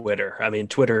Twitter. I mean,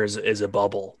 Twitter is a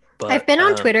bubble, But I've been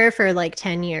on Twitter for like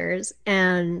 10 years,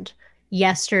 and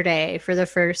yesterday, for the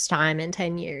first time in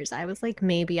 10 years, I was like,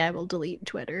 maybe I will delete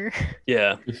Twitter.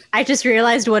 Yeah. I just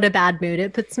realized what a bad mood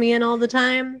it puts me in all the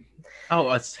time. Oh,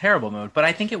 it's a terrible mood. But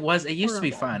I think it used to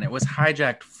be fun. It was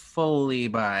hijacked fully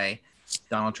by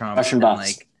Donald Trump Russian and bots.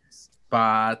 like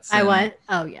bots. I and, what?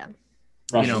 Oh, yeah.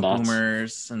 Russian bots.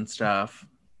 boomers and stuff.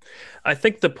 I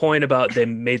think the point about they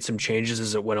made some changes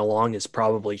as it went along is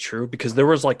probably true, because there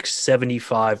was like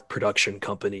 75 production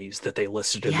companies that they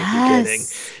listed in the beginning.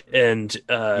 And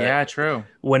Yeah, true.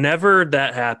 whenever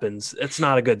that happens, it's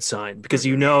not a good sign, because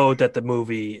you know that the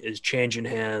movie is changing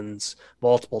hands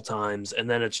multiple times, and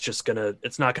then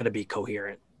it's not gonna be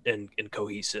coherent and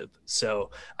cohesive. So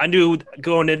I knew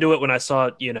going into it, when I saw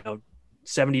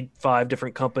 75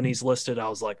 different companies listed, I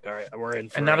was like, all right, we're in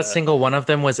for And not a single one of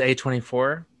them was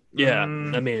A24. Yeah, I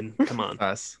mean, come on.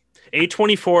 Us.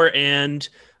 A24 and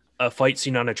a fight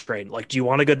scene on a train. Like, do you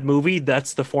want a good movie?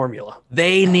 That's the formula.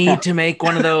 They need to make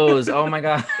one of those. Oh my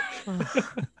god.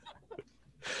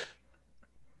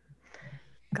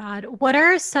 God, what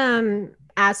are some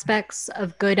aspects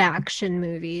of good action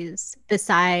movies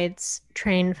besides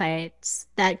train fights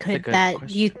that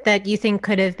you think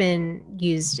could have been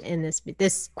used in this?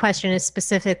 This question is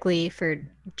specifically for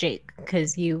Jake,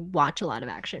 because you watch a lot of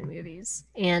action movies,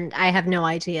 and I have no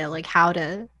idea like how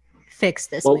to fix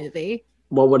this movie.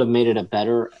 What would have made it a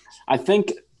better? I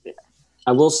think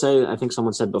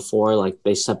someone said before, like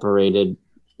they separated,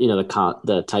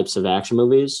 the types of action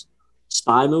movies.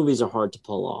 Spy movies are hard to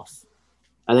pull off.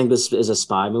 I think this is a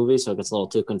spy movie, so it gets a little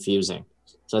too confusing.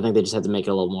 So I think they just had to make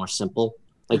it a little more simple.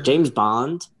 Like James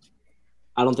Bond,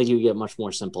 I don't think you get much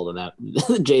more simple than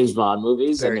that. James Bond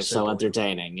movies, and they're so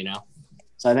entertaining,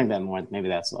 So I think maybe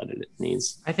that's what it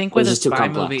needs. I think with a spy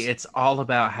movie, it's all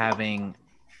about having,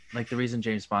 like, the reason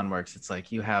James Bond works. It's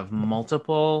like you have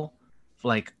multiple,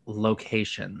 like,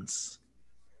 locations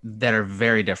that are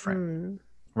very different,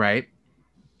 right?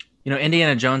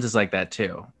 Indiana Jones is like that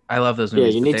too. I love those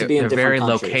movies. Yeah, you need to be in different very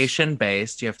countries. location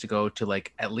based. You have to go to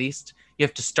you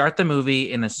have to start the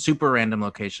movie in a super random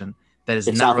location that is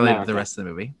not related to the rest of the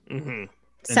movie. Mm-hmm. In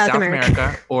South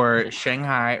America or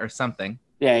Shanghai or something.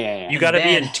 Yeah. You got to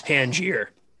be in Tangier.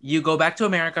 You go back to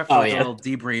America for a little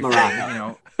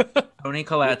debriefing. Tony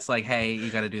Collette's like, hey,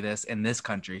 you got to do this in this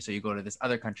country. So you go to this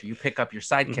other country. You pick up your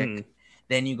sidekick. Mm-hmm.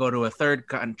 Then you go to a third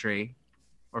country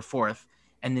or fourth.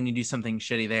 And then you do something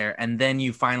shitty there, and then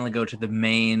you finally go to the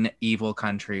main evil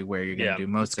country where you're gonna do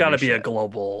most. It's got to be a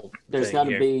global. There's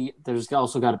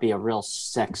also got to be a real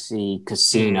sexy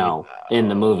casino in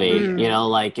the movie.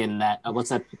 Like in that what's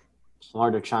that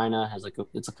part of China has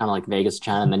it's kind of like Vegas,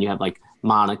 China, and then you have like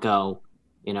Monaco.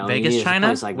 Vegas,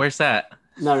 China. Where's that?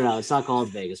 No, it's not called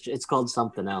Vegas. It's called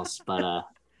something else, but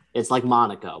it's like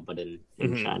Monaco, but in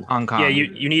China. Hong Kong. Yeah,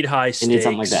 you need high stakes. You need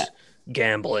something like that.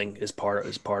 Gambling is part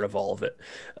of all of it.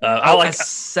 I like a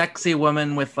sexy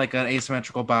woman with like an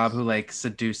asymmetrical bob who like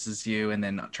seduces you and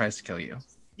then tries to kill you.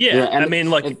 Yeah, I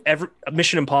mean, every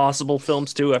Mission Impossible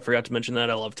films too. I forgot to mention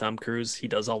that. I love Tom Cruise. He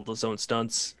does all his own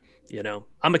stunts.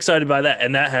 I'm excited by that,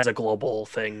 and that has a global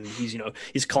thing.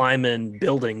 He's climbing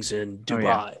buildings in Dubai.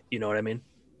 Yeah. You know what I mean?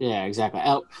 Yeah, exactly.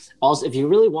 Also, if you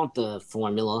really want the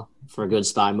formula for a good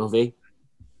spy movie,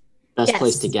 best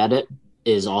place to get it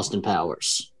is Austin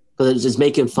Powers. Because it's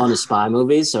making fun of spy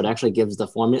movies, so it actually gives the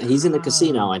formula. He's in the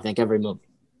casino, I think, every movie.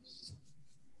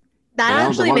 That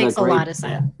actually makes a lot of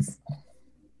sense.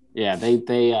 Yeah, they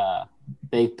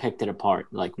picked it apart,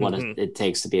 like what it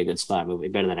takes to be a good spy movie,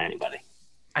 better than anybody.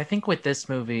 I think with this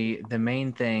movie, the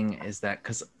main thing is that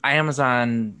because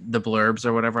Amazon, the blurbs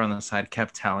or whatever on the side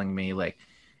kept telling me like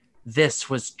this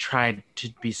was tried to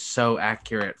be so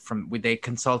accurate. They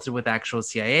consulted with actual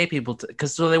CIA people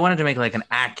because they wanted to make like an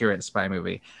accurate spy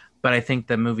movie. But I think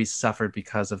the movie suffered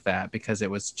because of that, because it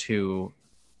was too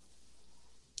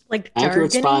like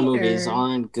accurate spy movies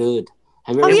aren't good.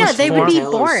 They would be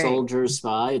boring. Soldier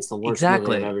Spy, it's the worst movie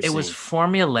I've ever seen. It was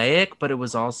formulaic, but it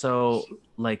was also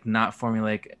like not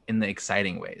formulaic in the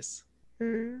exciting ways.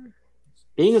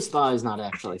 Being a spy is not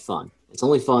actually fun. It's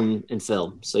only fun in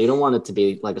film. So you don't want it to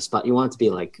be like a spy. You want it to be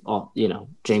like,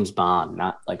 James Bond,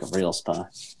 not like a real spy.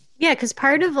 Yeah, because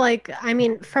part of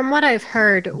from what I've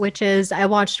heard, which is I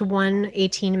watched one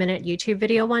 18-minute YouTube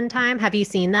video one time. Have you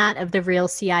seen that of the real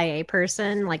CIA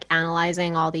person like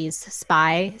analyzing all these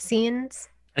spy scenes?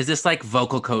 Is this like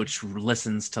Vocal Coach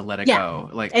listens to Let It Go?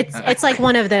 Like it's like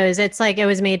one of those. It's like it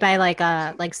was made by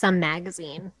like some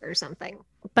magazine or something.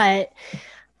 But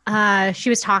she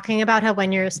was talking about how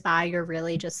when you're a spy, you're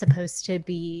really just supposed to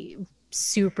be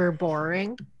super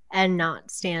boring and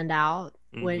not stand out,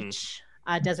 which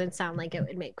doesn't sound like it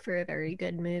would make for a very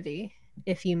good movie.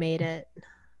 if you made it,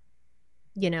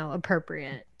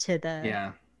 appropriate to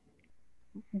the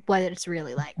what it's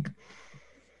really like.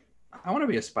 I want to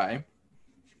be a spy.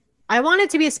 I wanted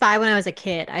to be a spy when I was a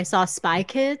kid. I saw Spy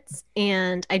Kids,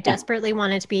 and I desperately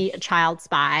wanted to be a child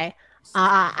spy.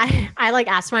 I like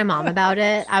asked my mom about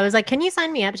it. I was like, "Can you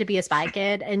sign me up to be a spy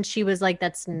kid?" And she was like,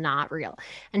 "That's not real."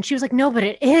 And she was like, "No, but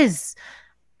it is."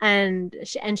 And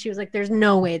she was like, "There's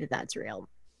no way that that's real."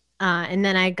 And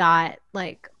then I got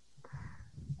like,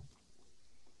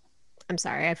 I'm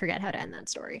sorry, I forget how to end that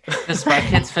story. Does Spy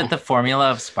Kids fit the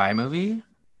formula of spy movie?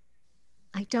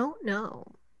 I don't know.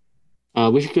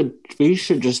 We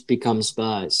should just become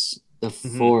spies. The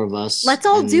four of us. Let's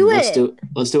all do it.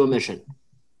 Let's do a mission.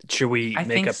 Should we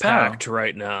make a pact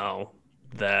right now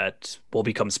that we'll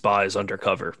become spies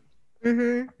undercover?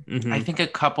 Mm-hmm. I think this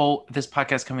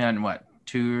podcast coming out in what,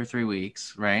 2 or 3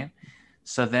 weeks, right?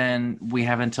 So then we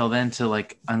have until then to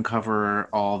like uncover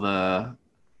all the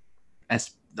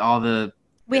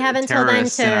we have until then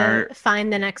to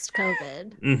find the next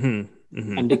COVID.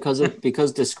 And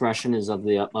because discretion is of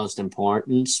the utmost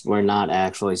importance, we're not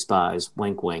actually spies.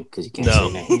 Wink, wink, because you can't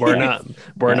see me. We're not.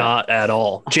 We're not at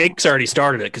all. Jake's already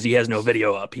started it because he has no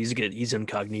video up. He's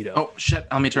incognito. Oh shit!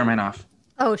 Let me turn mine off.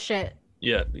 Oh shit!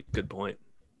 Yeah, good point.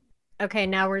 Okay,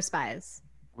 now we're spies.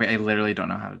 Wait, I literally don't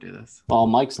know how to do this. Well,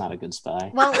 Mike's not a good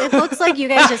spy. Well, it looks like you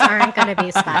guys just aren't going to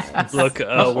be spies. Look,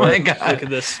 oh my god! Look at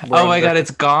this. My god,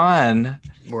 it's gone.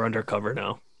 We're undercover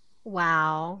now.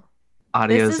 Wow.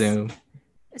 Audio zoom.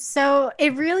 So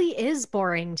it really is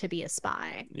boring to be a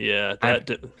spy. Yeah, I thought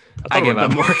it would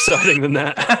be more exciting than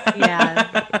that.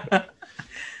 Yeah.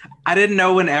 I didn't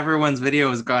know when everyone's video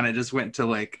was gone, it just went to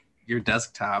like your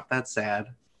desktop. That's sad.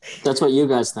 That's what you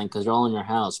guys think because you're all in your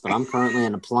house, but I'm currently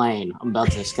in a plane. I'm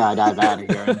about to skydive out of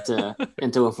here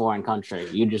into a foreign country.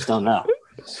 You just don't know.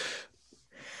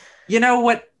 You know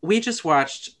what? We just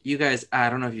watched, you guys, I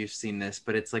don't know if you've seen this,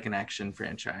 but it's like an action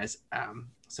franchise.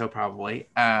 So probably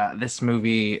this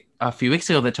movie a few weeks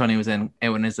ago that Tony was in. It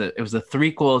was a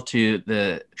threequel to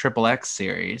the XXX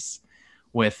series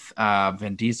with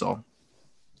Vin Diesel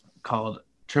called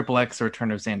XXX: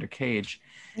 Return of Xander Cage.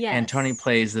 Yes. And Tony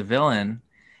plays the villain.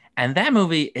 And that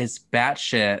movie is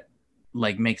batshit,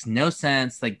 like makes no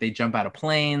sense. Like they jump out of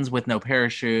planes with no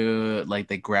parachute, like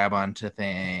they grab onto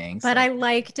things. But I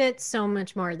liked it so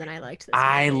much more than I liked this movie.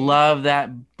 I love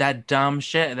that dumb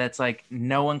shit. That's like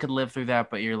no one could live through that,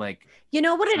 but you're like, you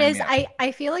know what it is?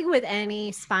 I feel like with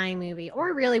any spy movie,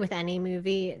 or really with any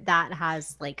movie that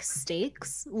has like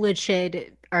stakes, which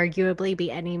should arguably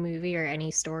be any movie or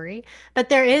any story, but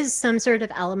there is some sort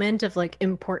of element of like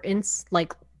importance,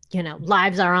 like,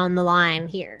 lives are on the line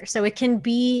here. So it can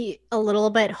be a little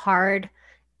bit hard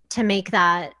to make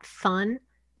that fun,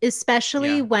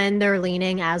 especially when they're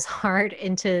leaning as hard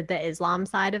into the Islam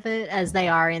side of it as they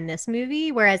are in this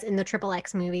movie. Whereas in the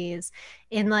XXX movies,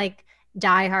 in like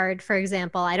Die Hard, for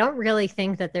example, I don't really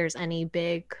think that there's any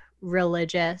big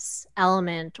religious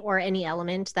element or any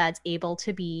element that's able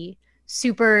to be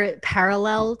super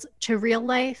paralleled to real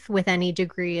life with any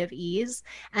degree of ease.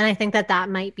 And I think that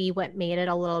might be what made it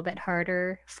a little bit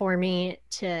harder for me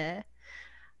to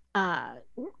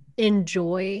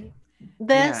enjoy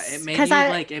this. Because I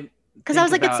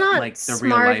was like, it's not like the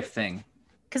smart, real life thing.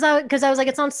 Because I was like,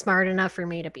 it's not smart enough for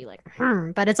me to be like,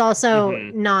 but it's also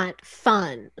not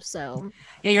fun. So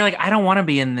yeah, you're like, I don't want to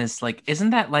be in this. Like,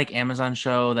 isn't that like Amazon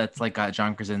show that's like got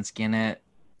John Krasinski in it?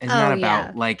 Isn't that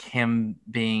about like him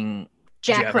being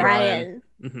Jack Ryan?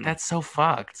 That's so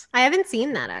fucked. I haven't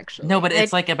seen that actually. No, but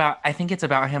it's like I think it's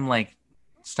about him like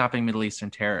stopping Middle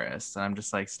Eastern terrorists, and I'm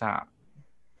just like, stop.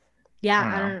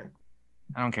 Yeah,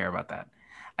 I don't care about that.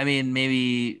 I mean,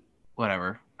 maybe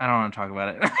whatever. I don't want to talk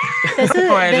about it.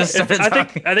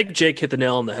 I think Jake hit the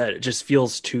nail on the head. It just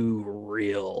feels too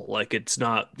real. Like it's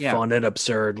not fun and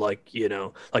absurd, like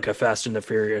like a Fast and the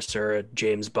Furious or a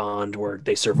James Bond where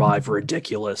they survive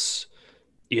ridiculous,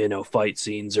 fight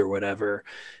scenes or whatever.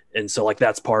 And so like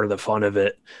that's part of the fun of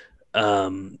it.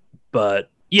 But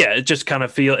yeah, it just kind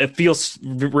of feels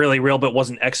really real, but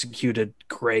wasn't executed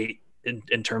great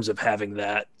in terms of having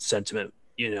that sentiment.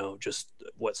 Just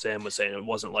what Sam was saying, it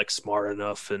wasn't like smart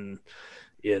enough and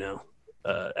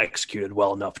executed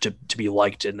well enough to be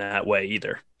liked in that way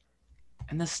either.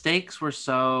 And the stakes were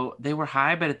they were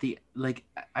high, but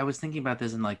I was thinking about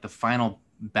this in like the final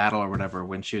battle or whatever,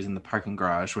 when she was in the parking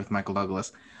garage with Michael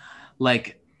Douglas,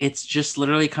 like it's just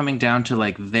literally coming down to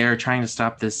like they're trying to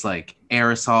stop this like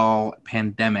aerosol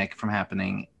pandemic from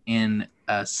happening in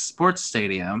a sports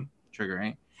stadium,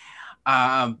 triggering,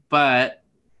 but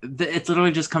it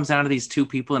literally just comes down to these two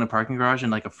people in a parking garage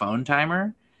and like a phone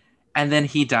timer, and then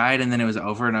he died, and then it was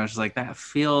over. And I was just like, that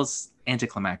feels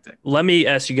anticlimactic. Let me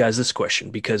ask you guys this question,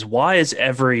 because why is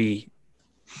every,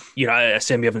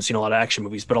 Sam, you haven't seen a lot of action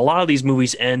movies, but a lot of these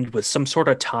movies end with some sort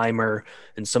of timer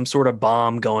and some sort of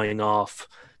bomb going off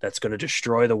that's going to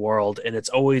destroy the world, and it's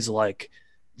always like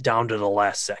down to the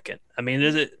last second. I mean,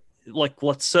 is it like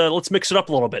let's mix it up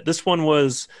a little bit. This one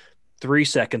was 3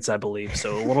 seconds, I believe,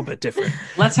 so a little bit different.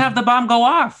 Let's have the bomb go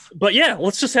off. But yeah,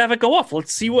 let's just have it go off.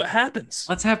 Let's see what happens.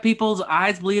 Let's have people's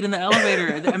eyes bleed in the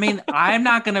elevator. I mean, I'm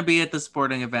not going to be at the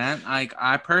sporting event. Like,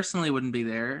 I personally wouldn't be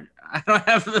there. I don't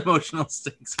have the emotional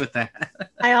stakes with that.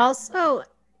 I also,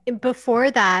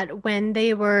 before that, when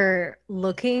they were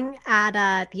looking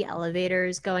at the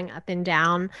elevators going up and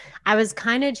down, I was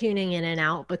kind of tuning in and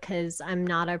out because I'm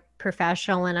not a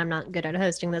professional and I'm not good at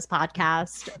hosting this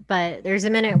podcast. But there's a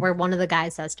minute where one of the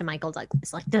guys says to Michael,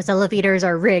 it's like those elevators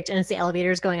are rigged, and it's the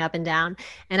elevators going up and down.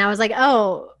 And I was like,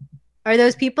 oh, are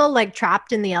those people like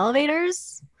trapped in the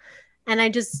elevators? And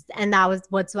that was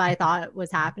what I thought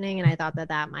was happening. And I thought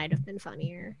that might have been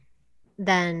funnier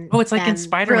than it's like in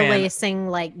Spider-Man, releasing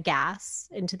like gas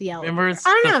into the elevator. Remember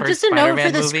I don't know, just a note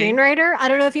for the movie? screenwriter. I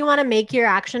don't know if you want to make your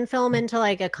action film into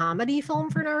like a comedy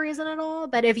film for no reason at all,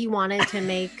 but if you wanted to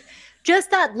make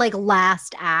just that like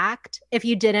last act, if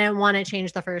you didn't want to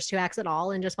change the first 2 acts at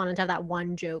all and just wanted to have that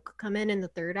one joke come in the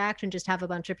third act and just have a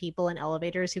bunch of people in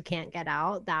elevators who can't get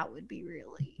out, that would be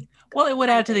really good. Well, it would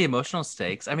add to the emotional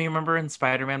stakes. I mean, remember in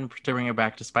Spider-Man, to bring it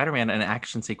back to Spider-Man and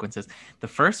action sequences, the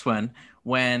first one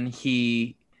when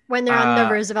they're on the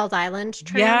Roosevelt Island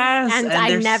tram. Yes, and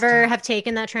I never have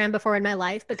taken that tram before in my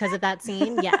life because of that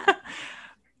scene. Yeah.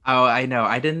 Oh, I know.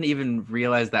 I didn't even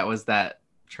realize that was that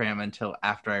tram until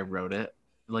after I wrote it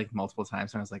like multiple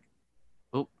times. And I was like,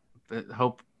 oh,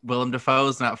 hope Willem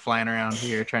Dafoe's not flying around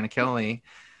here trying to kill me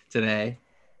today.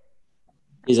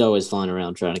 He's always flying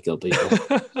around trying to kill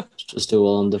people. Just who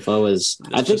Willem Dafoe is.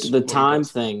 I think the time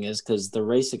thing is because the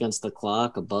race against the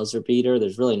clock, a buzzer beater,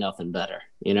 there's really nothing better,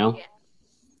 you know? Yeah.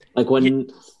 Like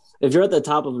if you're at the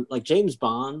top of, like, James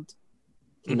Bond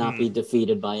cannot be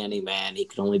defeated by any man. He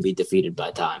can only be defeated by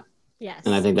time. Yes.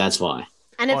 And I think that's why.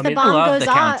 And if the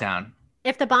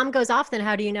bomb goes off, then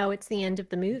how do you know it's the end of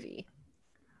the movie?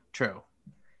 True.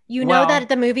 You know that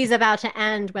the movie's about to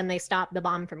end when they stop the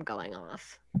bomb from going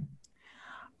off.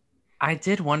 I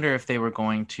did wonder if they were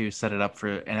going to set it up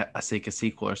for a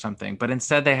sequel or something, but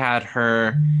instead they had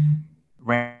her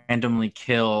randomly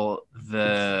kill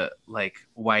the like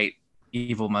white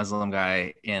evil Muslim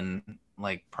guy in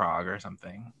like Prague or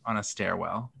something on a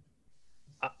stairwell.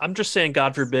 I'm just saying,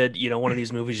 God forbid, one of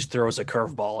these movies throws a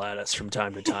curveball at us from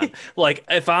time to time. Like,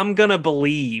 if I'm going to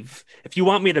believe, if you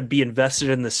want me to be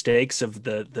invested in the stakes of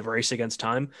the race against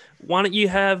time, why don't you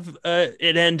have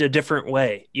it end a different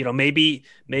way? Maybe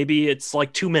it's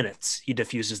like 2 minutes he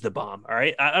defuses the bomb. All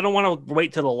right. I don't want to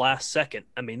wait till the last second.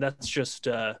 I mean, that's just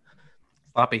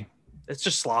sloppy. It's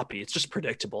just sloppy. It's just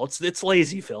predictable. It's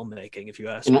lazy filmmaking, if you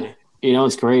ask me.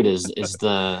 What's great is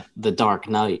the Dark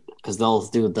Knight, because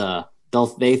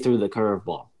they threw the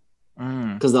curveball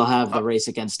because they'll have the race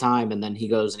against time, and then he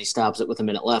goes and he stops it with a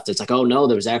minute left. It's like, oh no,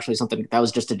 there was actually something that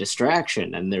was just a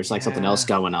distraction, and there's like something else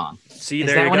going on. See,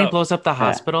 is that when he blows up the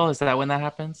hospital? Is that when that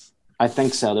happens? I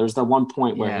think so. There's the one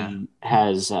point where he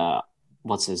has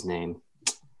what's his name,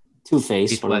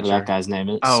 Two-Face, whatever that guy's name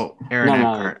is. Oh, Aaron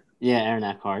Eckhart. Yeah, Aaron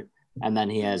Eckhart. And then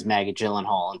he has Maggie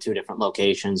Gyllenhaal in 2 different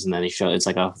locations, and then he shows it's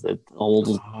like an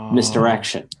old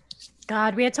misdirection.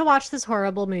 God, we had to watch this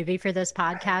horrible movie for this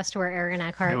podcast where Aaron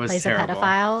Eckhart plays terrible. A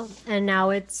pedophile, and now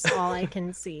it's all I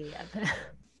can see.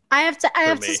 I have to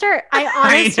start.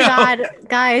 Honest to God,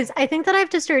 guys, I think that I have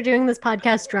to start doing this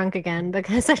podcast drunk again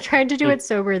because I tried to do it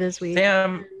sober this week.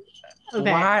 Damn.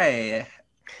 Okay. Why?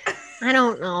 I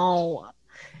don't know.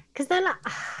 Because then,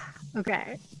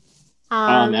 okay.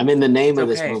 I mean, the name of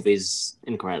this movie is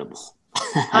incredible.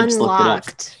 I just looked it up.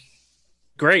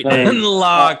 Great name.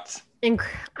 Unlocked.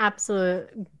 Absolute.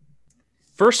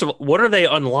 First of all, what are they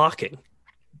unlocking?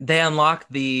 They unlock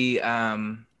the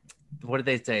what did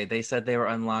they say? They said they were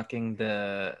unlocking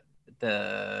the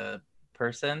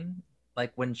person.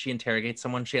 Like when she interrogates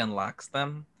someone, she unlocks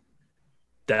them.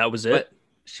 That was it. But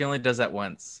she only does that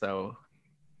once, so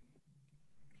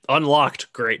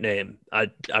Unlocked, great name. I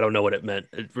don't know what it meant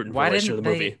in relation to the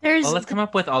movie. Well, let's come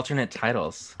up with alternate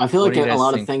titles. I feel like a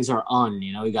lot of things are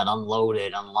you got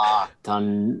unloaded, unlocked,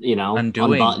 undoing.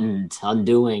 Unbuttoned,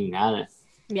 undoing.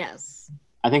 Yes.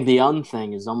 I think the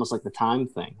thing is almost like the time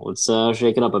thing. Let's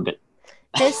shake it up a bit.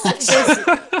 This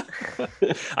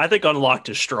I think unlocked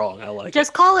is strong. I like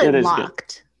just call it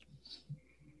locked.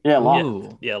 Yeah,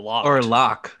 locked. Yeah, locked. Or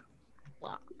Locke.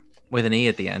 With an E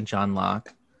at the end, John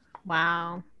Locke.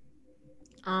 Wow.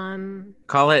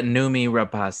 Call it Numi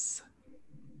Rapace.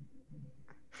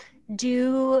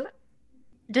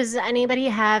 Does anybody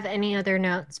have any other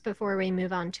notes before we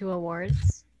move on to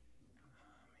awards?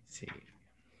 Let's see.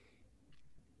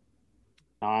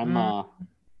 I'm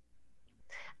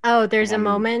Oh, there's a Um,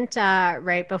 moment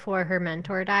right before her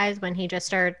mentor dies when he just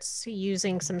starts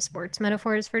using some sports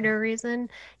metaphors for no reason.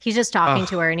 He's just talking Ugh.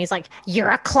 to her and he's like,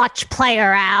 "You're a clutch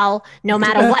player, Al. No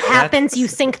matter what happens, you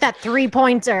sink that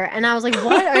 3-pointer." And I was like,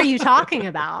 "What are you talking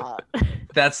about?"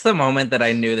 That's the moment that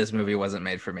I knew this movie wasn't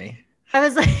made for me. I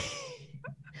was like,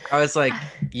 I was like,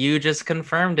 you just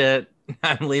confirmed it.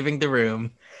 I'm leaving the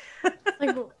room.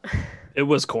 like It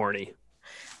was corny.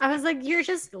 I was like, "You're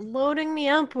just loading me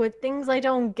up with things I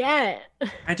don't get."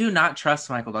 I do not trust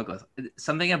Michael Douglas.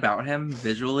 Something about him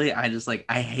visually, I just like,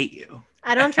 I hate you.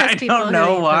 I don't trust I people. don't who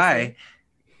know eat why.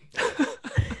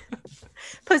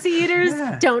 Pussy eaters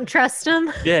Yeah. don't trust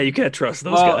him. Yeah, you can't trust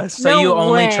those Well, guys. so No you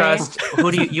only way. trust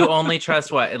you only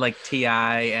trust what, like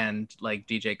T.I. and like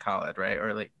DJ Khaled, right?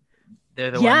 Or like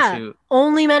they're the Yeah. ones who,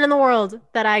 Only men in the world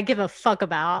that I give a fuck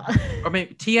about. or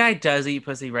maybe T.I. does eat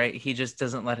pussy, right? He just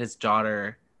doesn't let his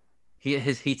daughter.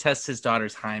 He tests his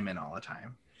daughter's hymen all the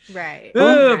time. Right.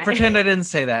 Ooh, Right. pretend I didn't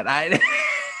say that. I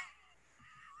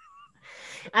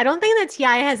I don't think that Ti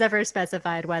has ever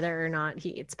specified whether or not he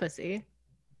eats pussy.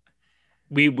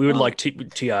 We would Well, like Ti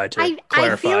to I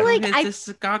clarify. feel like his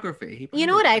discography. He you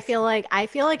know what probably I does. feel like? I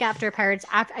feel like after Pirates,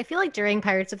 I feel like during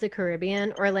Pirates of the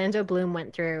Caribbean, Orlando Bloom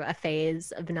went through a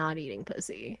phase of not eating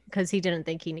pussy because he didn't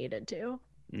think he needed to.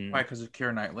 Mm. Why? Because of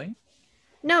Keira Knightley.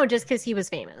 No, just because he was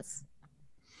famous.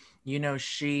 You know,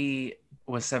 she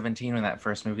was 17 when that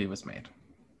first movie was made.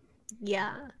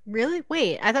 Yeah. Really?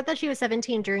 Wait, I thought that she was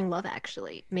 17 during Love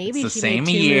Actually. Maybe It's the she same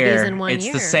made 2 year. movies in 1 It's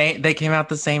year. the same. They came out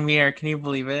the same year. Can you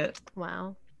believe it?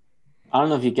 Wow. I don't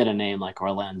know if you get a name like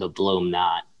Orlando Bloom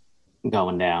not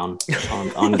going down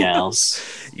on gals.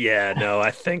 Yeah, no,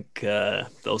 I think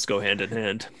those go hand in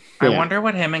hand. I Yeah. wonder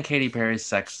what him and Katy Perry's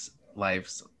sex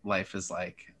life is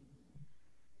like.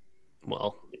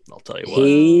 Well, I'll tell you what.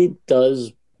 He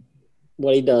does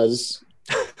what he does,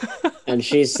 and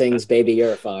she sings "Baby,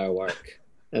 You're a Firework,"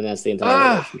 and that's the entire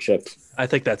Ah. relationship. I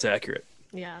think that's accurate.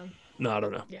 Yeah. No, I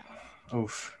don't know.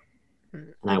 Oof.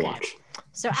 And I Okay. watch.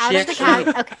 So out She of the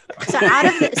actually- cast, okay.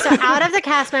 So out of the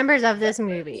cast members of this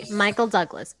movie, Michael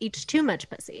Douglas eats too much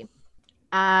pussy.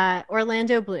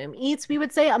 Orlando Bloom eats, we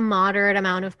would say, a moderate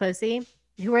amount of pussy.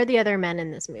 Who are the other men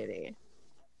in this movie?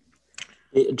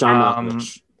 John Um,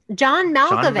 Malkovich. John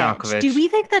Malkovich. Malkovich. Do we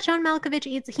think that John Malkovich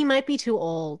eats? He might be too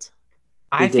old.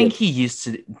 I He think did. he used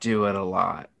to do it a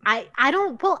lot. I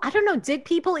don't know. Did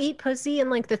people eat pussy in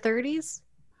like the 30s?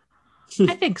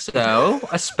 I think so,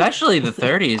 especially the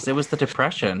 30s. It was the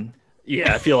Depression.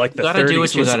 Yeah, I feel like the gotta 30s do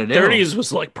what you was, gotta do. 30s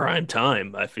was like prime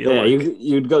time. I feel Yeah, like.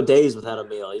 you'd go days without a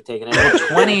meal. You take an hour.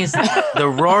 20s, the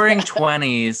Roaring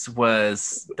 20s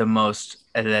was the most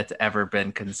that's ever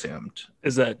been consumed.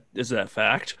 Is that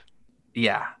fact?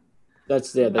 Yeah,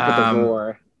 That's they put the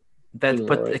roar. that Roar.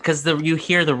 but because you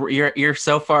hear you're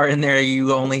so far in there,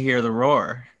 you only hear the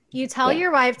roar. You tell Yeah.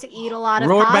 your wife to eat a lot of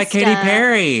Roared pasta, by Katy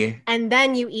Perry. and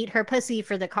then you eat her pussy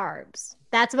for the carbs.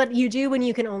 That's what you do when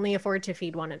you can only afford to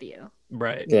feed one of you.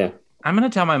 Right. Yeah. I'm gonna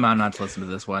tell my mom not to listen to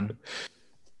this one.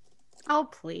 Oh,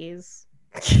 please.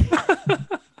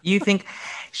 You think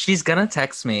she's gonna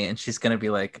text me and she's gonna be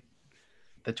like,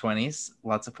 the 20s,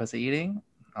 lots of pussy eating?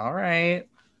 All right.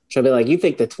 She'll be like, "You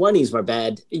think the 20s were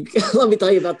bad? Let me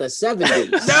tell you about the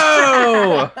 70s."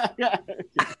 No!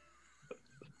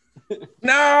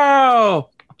 No!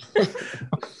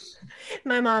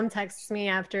 My mom texts me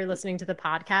after listening to the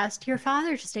podcast. Your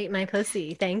father just ate my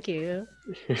pussy. Thank you.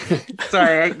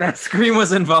 Sorry, that scream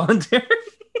was involuntary.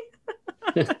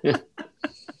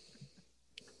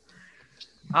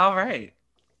 All right.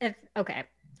 Okay.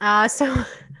 So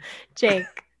Jake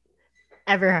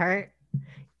Everhart,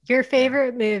 your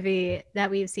favorite movie that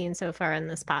we've seen so far in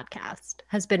this podcast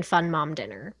has been Fun Mom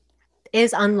Dinner.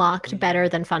 Is Unlocked better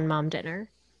than Fun Mom Dinner?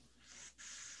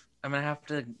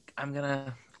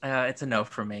 It's a no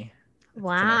for me.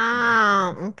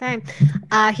 Wow. Okay.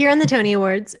 Here on the Tony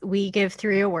Awards, we give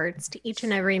 3 awards to each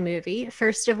and every movie,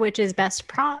 first of which is Best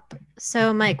Prop.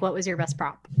 So, Mike, what was your best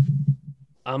prop?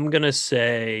 I'm gonna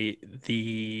say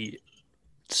the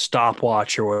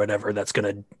stopwatch or whatever that's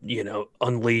gonna,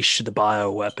 unleash the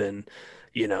bioweapon.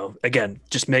 Again,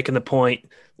 just making the point.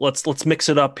 Let's mix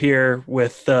it up here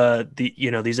with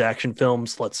these action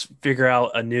films. Let's figure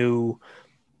out a new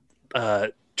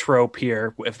trope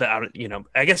here. If that,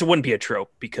 I guess it wouldn't be a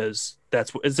trope because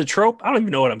is a trope. I don't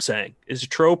even know what I'm saying. Is a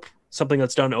trope something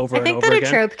that's done over I and think over that again?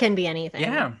 a trope can be anything.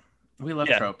 Yeah. We love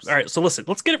Yeah. tropes. All right. So listen,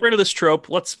 let's get rid of this trope.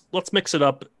 Let's mix it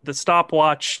up. The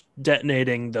stopwatch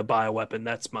detonating the bioweapon.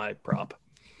 That's my prop.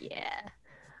 Yeah.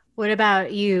 What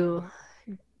about you,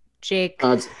 Jake?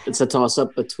 It's a toss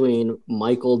up between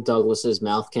Michael Douglas's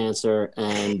mouth cancer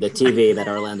and the TV that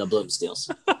Orlando Bloom steals.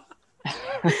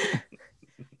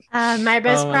 My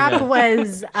best Oh my prop God.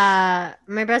 was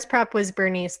my best prop was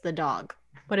Bernice the dog.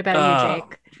 What about you,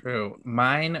 Jake? True.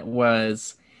 Mine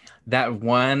was that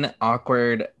one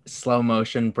awkward slow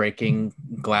motion breaking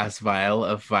glass vial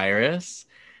of virus.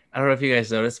 I don't know if you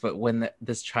guys noticed, but when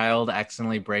this child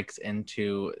accidentally breaks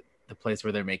into the place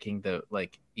where they're making the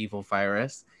like evil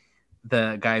virus,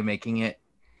 the guy making it,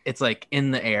 it's like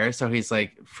in the air, so he's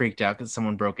like freaked out because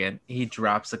someone broke in. He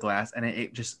drops the glass and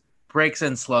it just breaks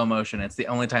in slow motion. It's the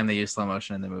only time they use slow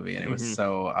motion in the movie, and it was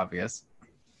so obvious.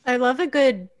 I love a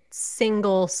good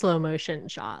single slow motion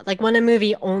shot. Like when a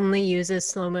movie only uses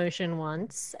slow motion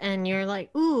once and you're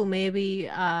like, ooh, maybe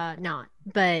not.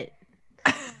 But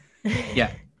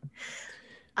Yeah.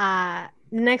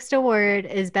 Next award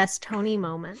is Best Tony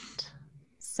Moment.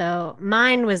 So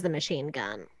mine was the machine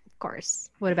gun, of course.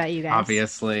 What about you guys?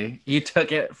 Obviously. You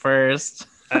took it first.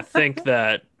 I think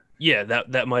that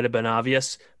that might have been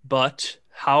obvious, but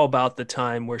how about the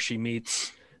time where she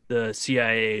meets the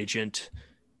CIA agent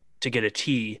to get a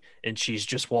tea and she's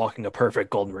just walking a perfect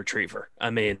golden retriever? I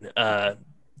mean,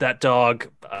 that dog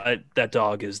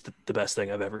is the best thing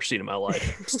I've ever seen in my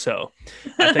life. So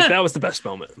I think that was the best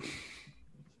moment.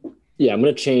 Yeah, I'm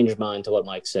going to change mine to what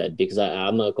Mike said because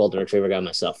I'm a golden retriever guy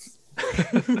myself.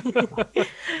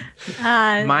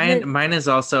 Mine is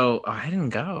also, I didn't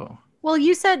go. Well,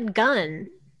 you said gun.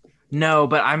 No,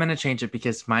 but I'm gonna change it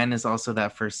because mine is also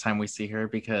that first time we see her,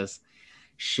 because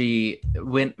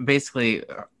basically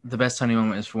the best Tony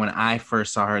moment is when I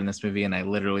first saw her in this movie and I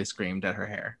literally screamed at her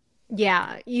hair.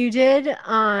 Yeah, you did.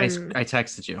 I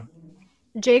texted you.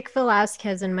 Jake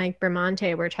Velasquez and Mike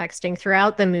Bramante were texting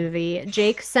throughout the movie.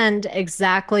 Jake sent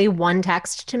exactly one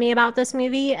text to me about this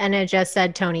movie, and it just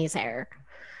said Tony's hair.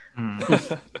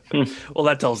 Well,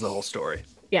 that tells the whole story.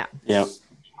 Yeah. Yeah.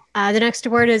 The next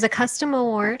award is a custom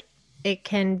award. It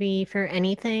can be for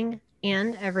anything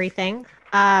and everything.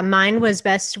 Mine was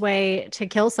Best Way to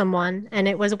Kill Someone, and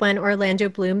it was when Orlando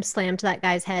Bloom slammed that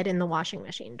guy's head in the washing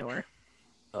machine door.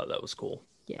 Oh, that was cool.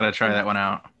 Yeah. Gotta try that one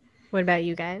out. What about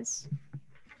you guys?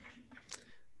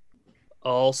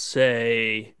 I'll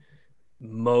say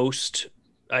most.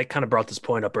 I kind of brought this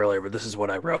point up earlier, but this is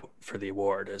what I wrote for the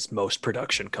award: is most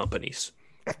production companies.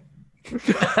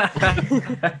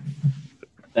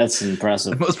 That's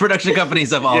impressive. Most production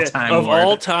companies of all time. Of award.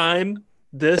 all time,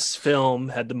 this film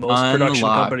had the most production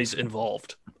companies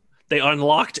involved. They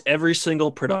unlocked every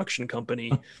single production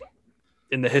company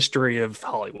in the history of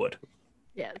Hollywood.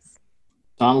 Yes.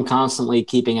 So I'm constantly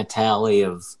keeping a tally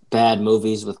of bad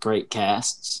movies with great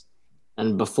casts.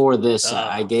 And before this,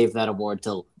 I gave that award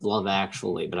to Love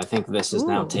Actually, but I think this has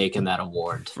now taken that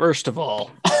award. First of all,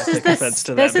 This is take the- offense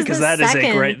to this that is because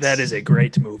the that is a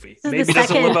great movie. This is the Maybe it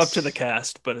doesn't live second- up to the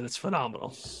cast, but it's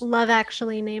phenomenal. Love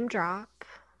Actually name drop.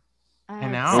 I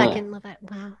know. Second Love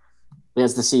Wow.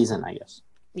 That's the season, I guess.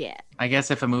 Yeah. I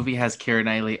guess if a movie has Keira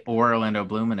Knightley or Orlando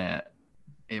Bloom in it,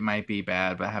 it might be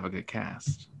bad, but have a good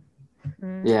cast.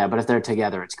 Mm. Yeah, but if they're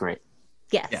together, it's great.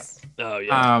 Yes. Oh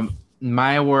yeah.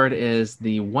 My award is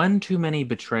the One Too Many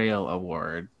Betrayal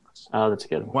Award. Oh, that's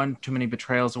good. One Too Many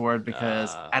Betrayals Award,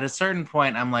 because at a certain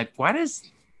point, I'm like, why does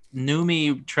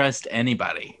Numi trust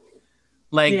anybody?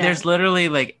 Like, Yeah. there's literally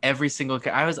like every single.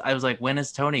 I was like, when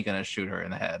is Tony gonna shoot her in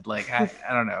the head? Like, I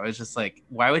don't know. It's just like,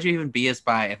 why would you even be a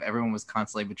spy if everyone was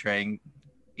constantly betraying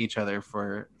each other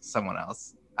for someone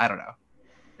else? I don't know.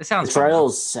 It sounds fun.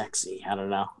 Betrayal's sexy. I don't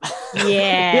know.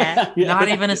 Yeah. Not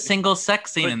even a single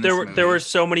sex scene But in there this were movie. there were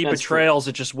so many That's betrayals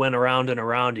that just went around and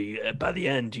around. By the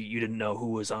end, you didn't know who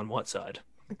was on what side.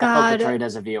 I felt God. betrayed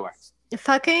as a viewer.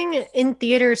 Fucking in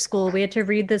theater school, we had to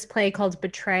read this play called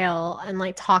Betrayal and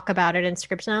like talk about it in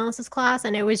script analysis class.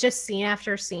 And it was just scene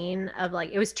after scene of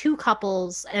like, it was two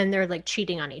couples and they're like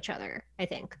cheating on each other, I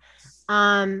think.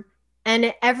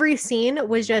 And every scene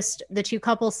was just the two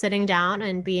couples sitting down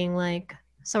and being like,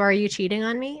 so are you cheating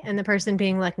on me? And the person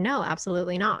being like, no,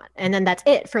 absolutely not. And then that's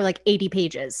it for like 80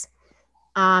 pages.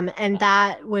 And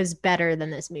that was better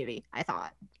than this movie, I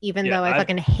thought, even Yeah, though I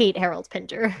fucking hate Harold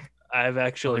Pinter. I've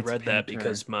actually it's read that Pinter.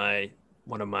 because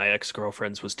one of my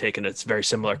ex-girlfriends was taking a very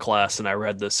similar class, and I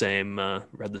read the same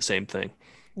thing.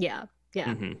 Yeah.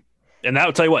 Yeah. hmm And that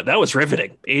will tell you what, that was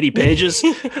riveting. 80 pages.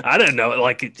 I didn't know.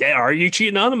 Like, yeah, are you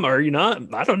cheating on them? Or are you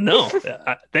not? I don't know.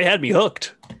 They had me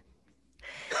hooked.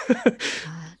 God.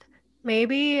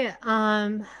 Maybe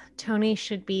Tony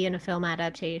should be in a film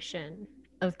adaptation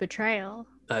of betrayal.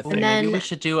 I think And then- Maybe we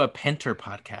should do a Pinter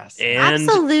podcast. and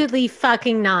Absolutely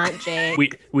fucking not, Jake.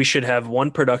 we should have one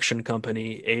production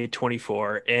company,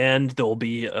 A24, and there'll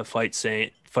be a fight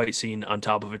scene on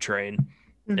top of a train.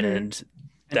 Mhm. And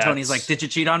And Tony's that's- like, "Did you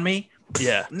cheat on me?"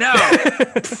 yeah. No.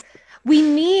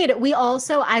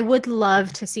 I would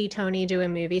love to see Tony do a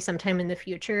movie sometime in the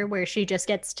future where she just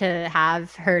gets to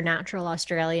have her natural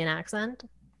Australian accent,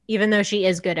 even though she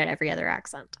is good at every other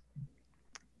accent.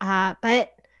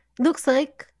 But looks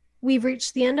like we've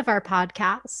reached the end of our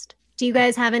podcast. Do you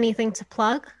guys have anything to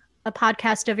plug? A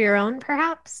podcast of your own,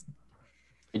 perhaps?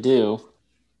 I do.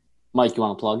 Mike, you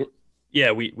want to plug it?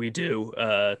 Yeah, we do.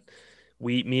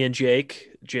 Me and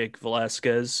Jake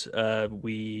Velasquez,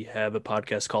 we have a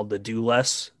podcast called the Do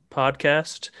Less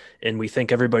podcast, and we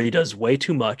think everybody does way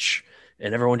too much,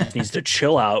 and everyone just needs to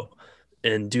chill out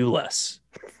and do less.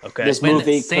 Okay. This When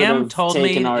movie Sam could have told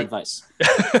taken me- our advice.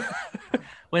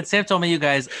 When Sam told me you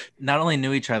guys not only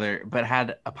knew each other but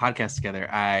had a podcast together,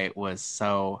 I was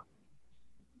so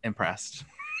impressed.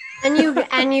 And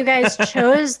you guys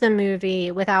chose the movie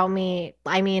without me.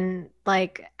 I mean,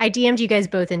 like, I DM'd you guys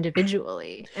both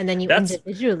individually, and then you That's-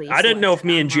 individually. I didn't know if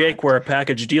me and selected Jake were a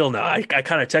package deal now. I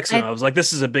kind of texted him. I- I was like,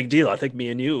 "This is a big deal. I think me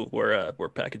and you were a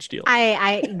package deal."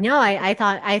 I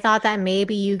thought that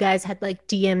maybe you guys had like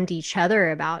DM'd each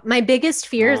other about. My biggest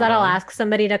fear is that I'll ask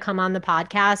somebody to come on the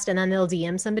podcast and then they'll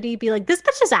DM somebody, be like, "This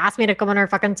bitch just asked me to come on her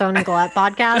fucking Tony Collette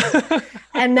podcast,"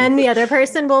 and then the other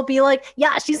person will be like,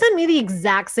 "Yeah, she sent me the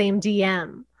exact same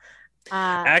DM."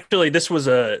 Actually, this was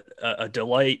a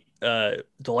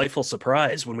delightful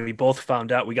surprise when we both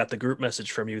found out. We got the group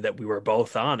message from you that we were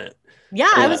both on it. Yeah,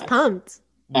 I Yeah. was pumped.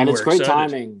 And We it's were great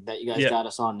excited. timing that you guys Yeah. got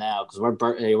us on now because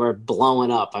we're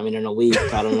blowing up. I mean, in a week,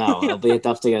 I don't know. It'll be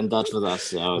tough to get in touch with us.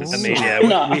 So I it's, mean,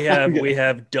 yeah, we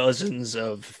have dozens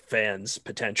of fans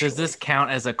potentially. Does this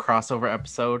count as a crossover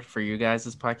episode for you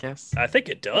guys' podcast? I think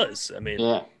it does. I mean,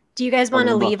 yeah. Do you guys want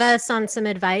to Other leave books. us on some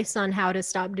advice on how to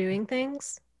stop doing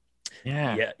things?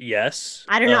 Yeah. yes.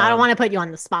 I don't know. I don't want to put you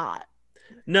on the spot.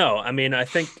 No, I mean, I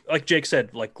think, like Jake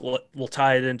said, like we'll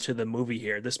tie it into the movie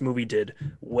here. This movie did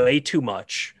way too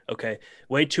much. Okay,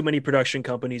 way too many production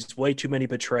companies, way too many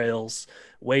betrayals,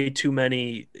 way too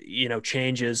many,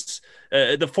 changes.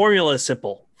 The formula is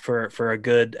simple for a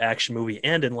good action movie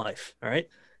and in life. All right,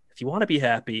 if you want to be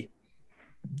happy,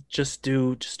 just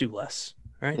do less.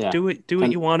 All right, Yeah. do what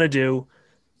you want to do.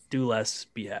 Do less.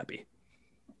 Be happy.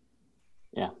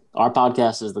 Yeah. Our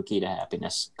podcast is the key to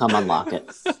happiness. Come unlock it.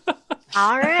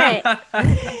 All right.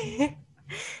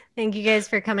 Thank you guys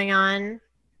for coming on.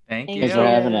 Thank you. Thanks for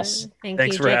having us. Thank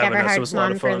Thanks you, for Jake having us. It was Everhard's a lot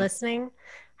mom, of for fun. listening.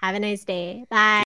 Have a nice day. Bye.